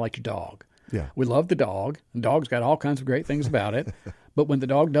them. It's kind of like your dog. Yeah. We love the dog. The dog's got all kinds of great things about it. But when the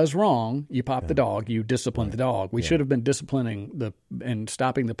dog does wrong, you pop the dog, you discipline the dog. We should have been disciplining and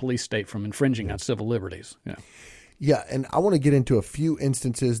stopping the police state from infringing on civil liberties. Yeah. Yeah, and I want to get into a few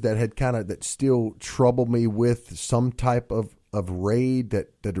instances that had that still trouble me with some type of raid that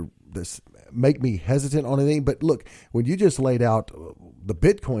this make me hesitant on anything. But look, when you just laid out the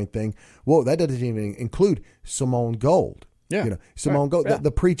Bitcoin thing, whoa, that doesn't even include Simone Gold. Yeah. Simone Gold,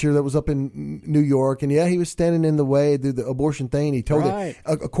 the preacher that was up in New York, and he was standing in the way, did the abortion thing. He told it,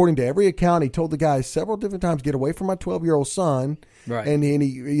 according to every account, he told the guy several different times, get away from my 12-year-old son. Right. And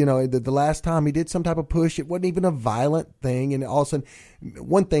he the last time he did some type of push, it wasn't even a violent thing. And all of a sudden,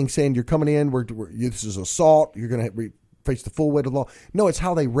 one thing saying you're coming in, this is assault, you're going to face the full weight of the law. No, it's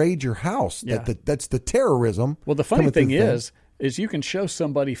how they raid your house. Yeah. That's the terrorism. Well, the funny thing is you can show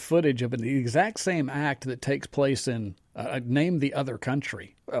somebody footage of the exact same act that takes place in, name the other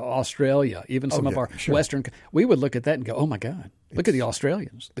country, Australia, even some of our Western. We would look at that and go, oh, my God, look at the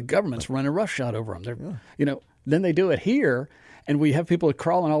Australians. The government's running roughshod over them. Then they do it here, and we have people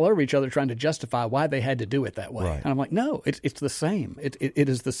crawling all over each other trying to justify why they had to do it that way. Right. And I'm like, no, it's the same. It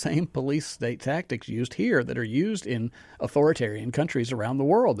is the same police state tactics used here that are used in authoritarian countries around the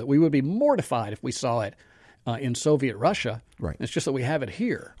world, that we would be mortified if we saw it in Soviet Russia. Right. It's just that we have it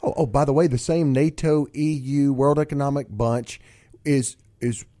here. Oh, by the way, the same NATO, EU, World Economic Bunch is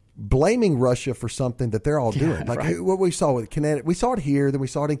blaming Russia for something that they're all doing. What we saw with Canada, we saw it here, then we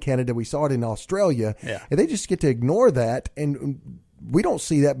saw it in Canada, we saw it in Australia, and they just get to ignore that, and we don't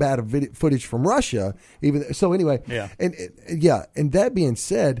see that bad of footage from Russia. Even so, anyway, and that being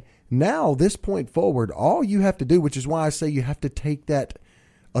said, now this point forward, all you have to do, which is why I say you have to take that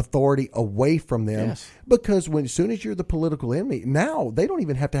authority away from them, because as soon as you're the political enemy, now they don't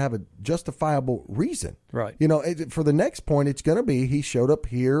even have to have a justifiable reason. Right. For the next point, it's going to be he showed up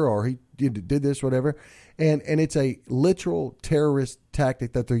here or he did this, whatever, and it's a literal terrorist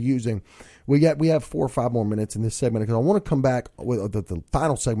tactic that they're using. We have 4 or 5 more minutes in this segment because I want to come back with the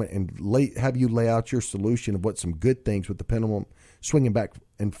final segment and have you lay out your solution of what some good things with the pendulum swinging back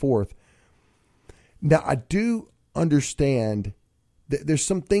and forth. Now, I do understand there's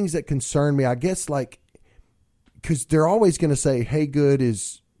some things that concern me, I guess, because they're always going to say Haygood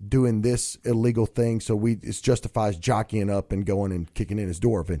is doing this illegal thing, so it justifies jockeying up and going and kicking in his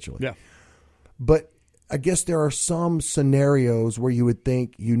door eventually. Yeah. But I guess there are some scenarios where you would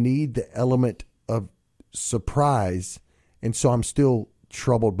think you need the element of surprise, and so I'm still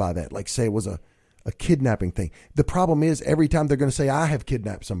troubled by that. Like, say it was a kidnapping thing. The problem is every time they're going to say, I have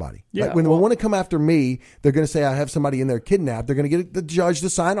kidnapped somebody. Yeah, when they want to come after me, they're going to say, I have somebody in there kidnapped. They're going to get the judge to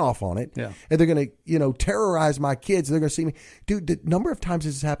sign off on it. Yeah. And they're going to, terrorize my kids. They're going to see me. Dude, the number of times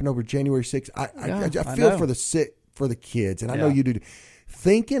this has happened over January 6th, I feel for the kids. And I know you do.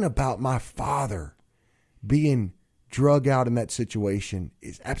 Thinking about my father being drug out in that situation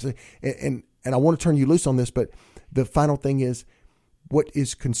is absolutely, and I want to turn you loose on this, but the final thing is, what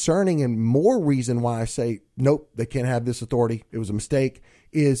is concerning and more reason why I say, nope, they can't have this authority, it was a mistake,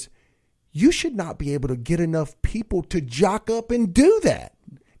 is you should not be able to get enough people to jock up and do that,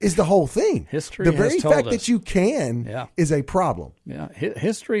 is the whole thing. History the very has told fact us that you can is a problem. Yeah,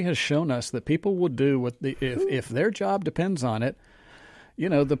 history has shown us that people will do what if their job depends on it.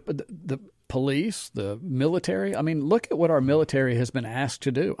 The police, the military. I mean, look at what our military has been asked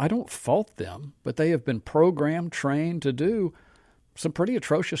to do. I don't fault them, but they have been programmed, trained to do some pretty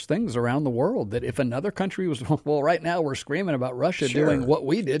atrocious things around the world that if another country was, well, right now we're screaming about Russia doing what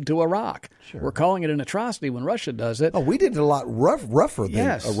we did to Iraq. Sure. We're calling it an atrocity when Russia does it. Oh, we did it a lot rougher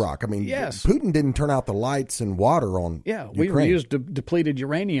than Iraq. I mean, Putin didn't turn out the lights and water on Ukraine. We reused depleted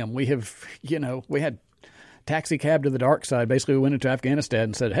uranium. We have, we had taxi cab to the dark side. Basically, we went into Afghanistan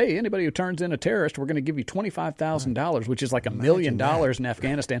and said, hey, anybody who turns in a terrorist, we're going to give you $25,000, which is like $1 million in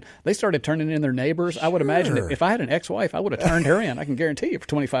Afghanistan. They started turning in their neighbors. I would imagine if I had an ex-wife, I would have turned her in. I can guarantee you for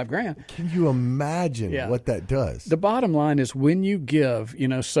 $25,000. Can you imagine what that does? The bottom line is when you give,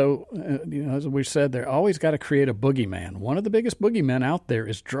 as we said, they're always got to create a boogeyman. One of the biggest boogeymen out there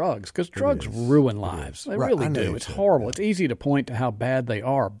is drugs, because drugs ruin lives. They really do. It's horrible. It's easy to point to how bad they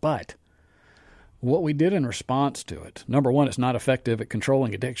are, but what we did in response to it, number one, it's not effective at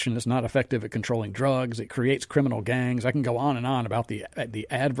controlling addiction. It's not effective at controlling drugs. It creates criminal gangs. I can go on and on about the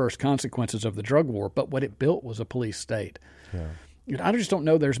adverse consequences of the drug war, but what it built was a police state. Yeah. I just don't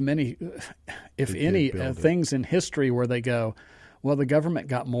know there's many, if any, things in history where they go, well, the government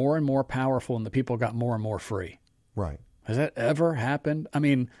got more and more powerful and the people got more and more free. Right. Has that ever happened? I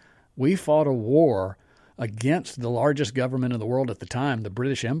mean, we fought a war against the largest government in the world at the time, the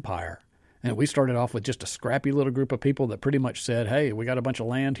British Empire. And we started off with just a scrappy little group of people that pretty much said, hey, we got a bunch of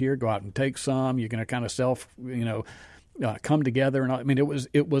land here, go out and take some. You're going to kind of come together. And I mean,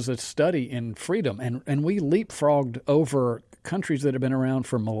 it was a study in freedom. And we leapfrogged over countries that have been around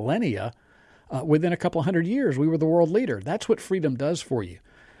for millennia Within a couple hundred years, we were the world leader. That's what freedom does for you.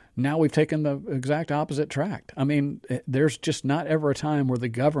 Now we've taken the exact opposite track. I mean, there's just not ever a time where the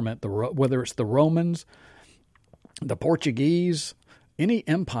government, whether it's the Romans, the Portuguese, any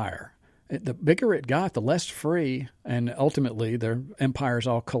empire, the bigger it got, the less free, and ultimately their empires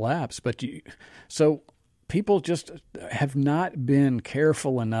all collapsed. So people just have not been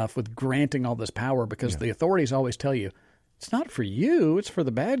careful enough with granting all this power because the authorities always tell you, it's not for you. It's for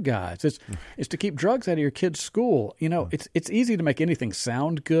the bad guys. It's to keep drugs out of your kid's school. You know, it's easy to make anything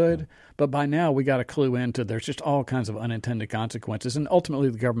sound good, but by now we got to clue into there's just all kinds of unintended consequences, and ultimately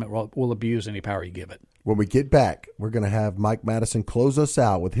the government will abuse any power you give it. When we get back, we're going to have Mike Madison close us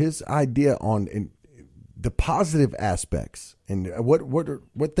out with his idea on the positive aspects and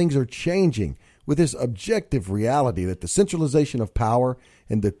what things are changing with this objective reality that the centralization of power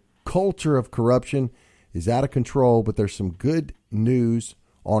and the culture of corruption is out of control, but there's some good news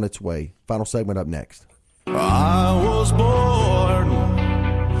on its way. Final segment up next. I was born,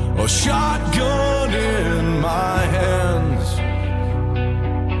 a shotgun in my hands,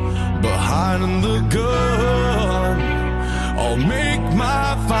 behind the gun, I'll make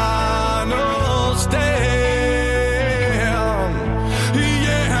my final stand,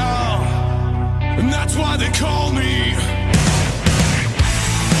 yeah, and that's why they call me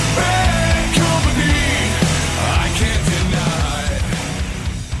bad company.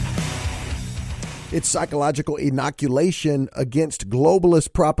 It's psychological inoculation against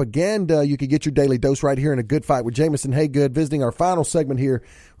globalist propaganda. You can get your daily dose right here in A Good Fight with Jameson Haygood, visiting our final segment here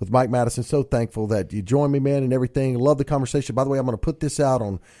with Mike Madison. So thankful that you joined me, man, and everything. Love the conversation. By the way, I'm going to put this out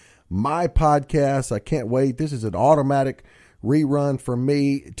on my podcast. I can't wait. This is an automatic rerun for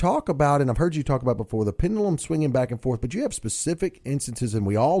me. Talk about, and I've heard you talk about before, the pendulum swinging back and forth, but you have specific instances, and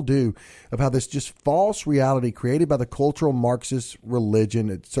we all do, of how this just false reality created by the cultural Marxist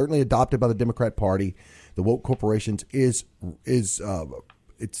religion, it's certainly adopted by the Democrat Party, the woke corporations, it's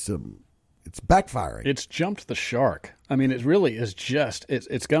backfiring. It's jumped the shark. I mean, it really is just,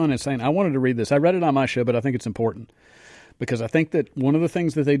 it's going insane. I wanted to read this. I read it on my show, but I think it's important. Because I think that one of the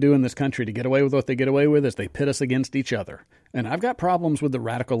things that they do in this country to get away with what they get away with is they pit us against each other. And I've got problems with the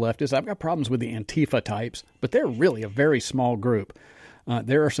radical leftists. I've got problems with the Antifa types, but they're really a very small group.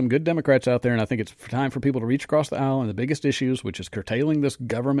 There are some good Democrats out there, and I think it's time for people to reach across the aisle on the biggest issues, which is curtailing this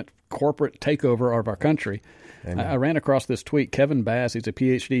government corporate takeover of our country. I ran across this tweet. Kevin Bass, he's a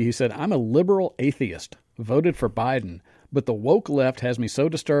PhD. He said, I'm a liberal atheist, voted for Biden. But the woke left has me so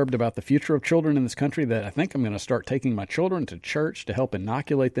disturbed about the future of children in this country that I think I'm going to start taking my children to church to help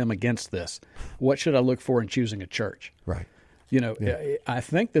inoculate them against this. What should I look for in choosing a church? Right. You know, I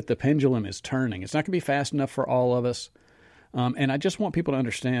think that the pendulum is turning. It's not going to be fast enough for all of us. And I just want people to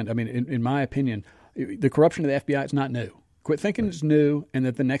understand, I mean, in my opinion, the corruption of the FBI is not new. Quit thinking it's new and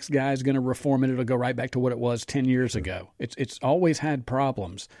that the next guy is going to reform it. It'll go right back to what it was 10 years ago. It's always had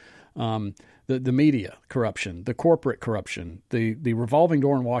problems. The media corruption, the corporate corruption, the revolving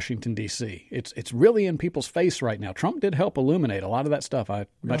door in Washington, D.C. It's really in people's face right now. Trump did help illuminate a lot of that stuff.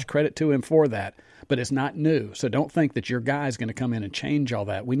 Much credit to him for that, but it's not new. So don't think that your guy's going to come in and change all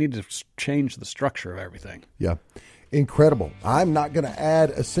that. We need to change the structure of everything. Yeah. Incredible. I'm not going to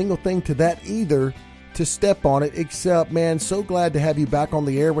add a single thing to that either to step on it, except, man, so glad to have you back on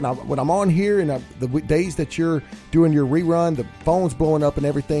the air. When I'm on here and the days that you're doing your rerun, the phone's blowing up and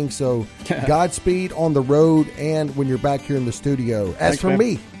everything. So Godspeed on the road and when you're back here in the studio. As for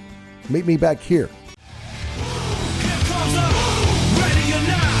me, meet me back here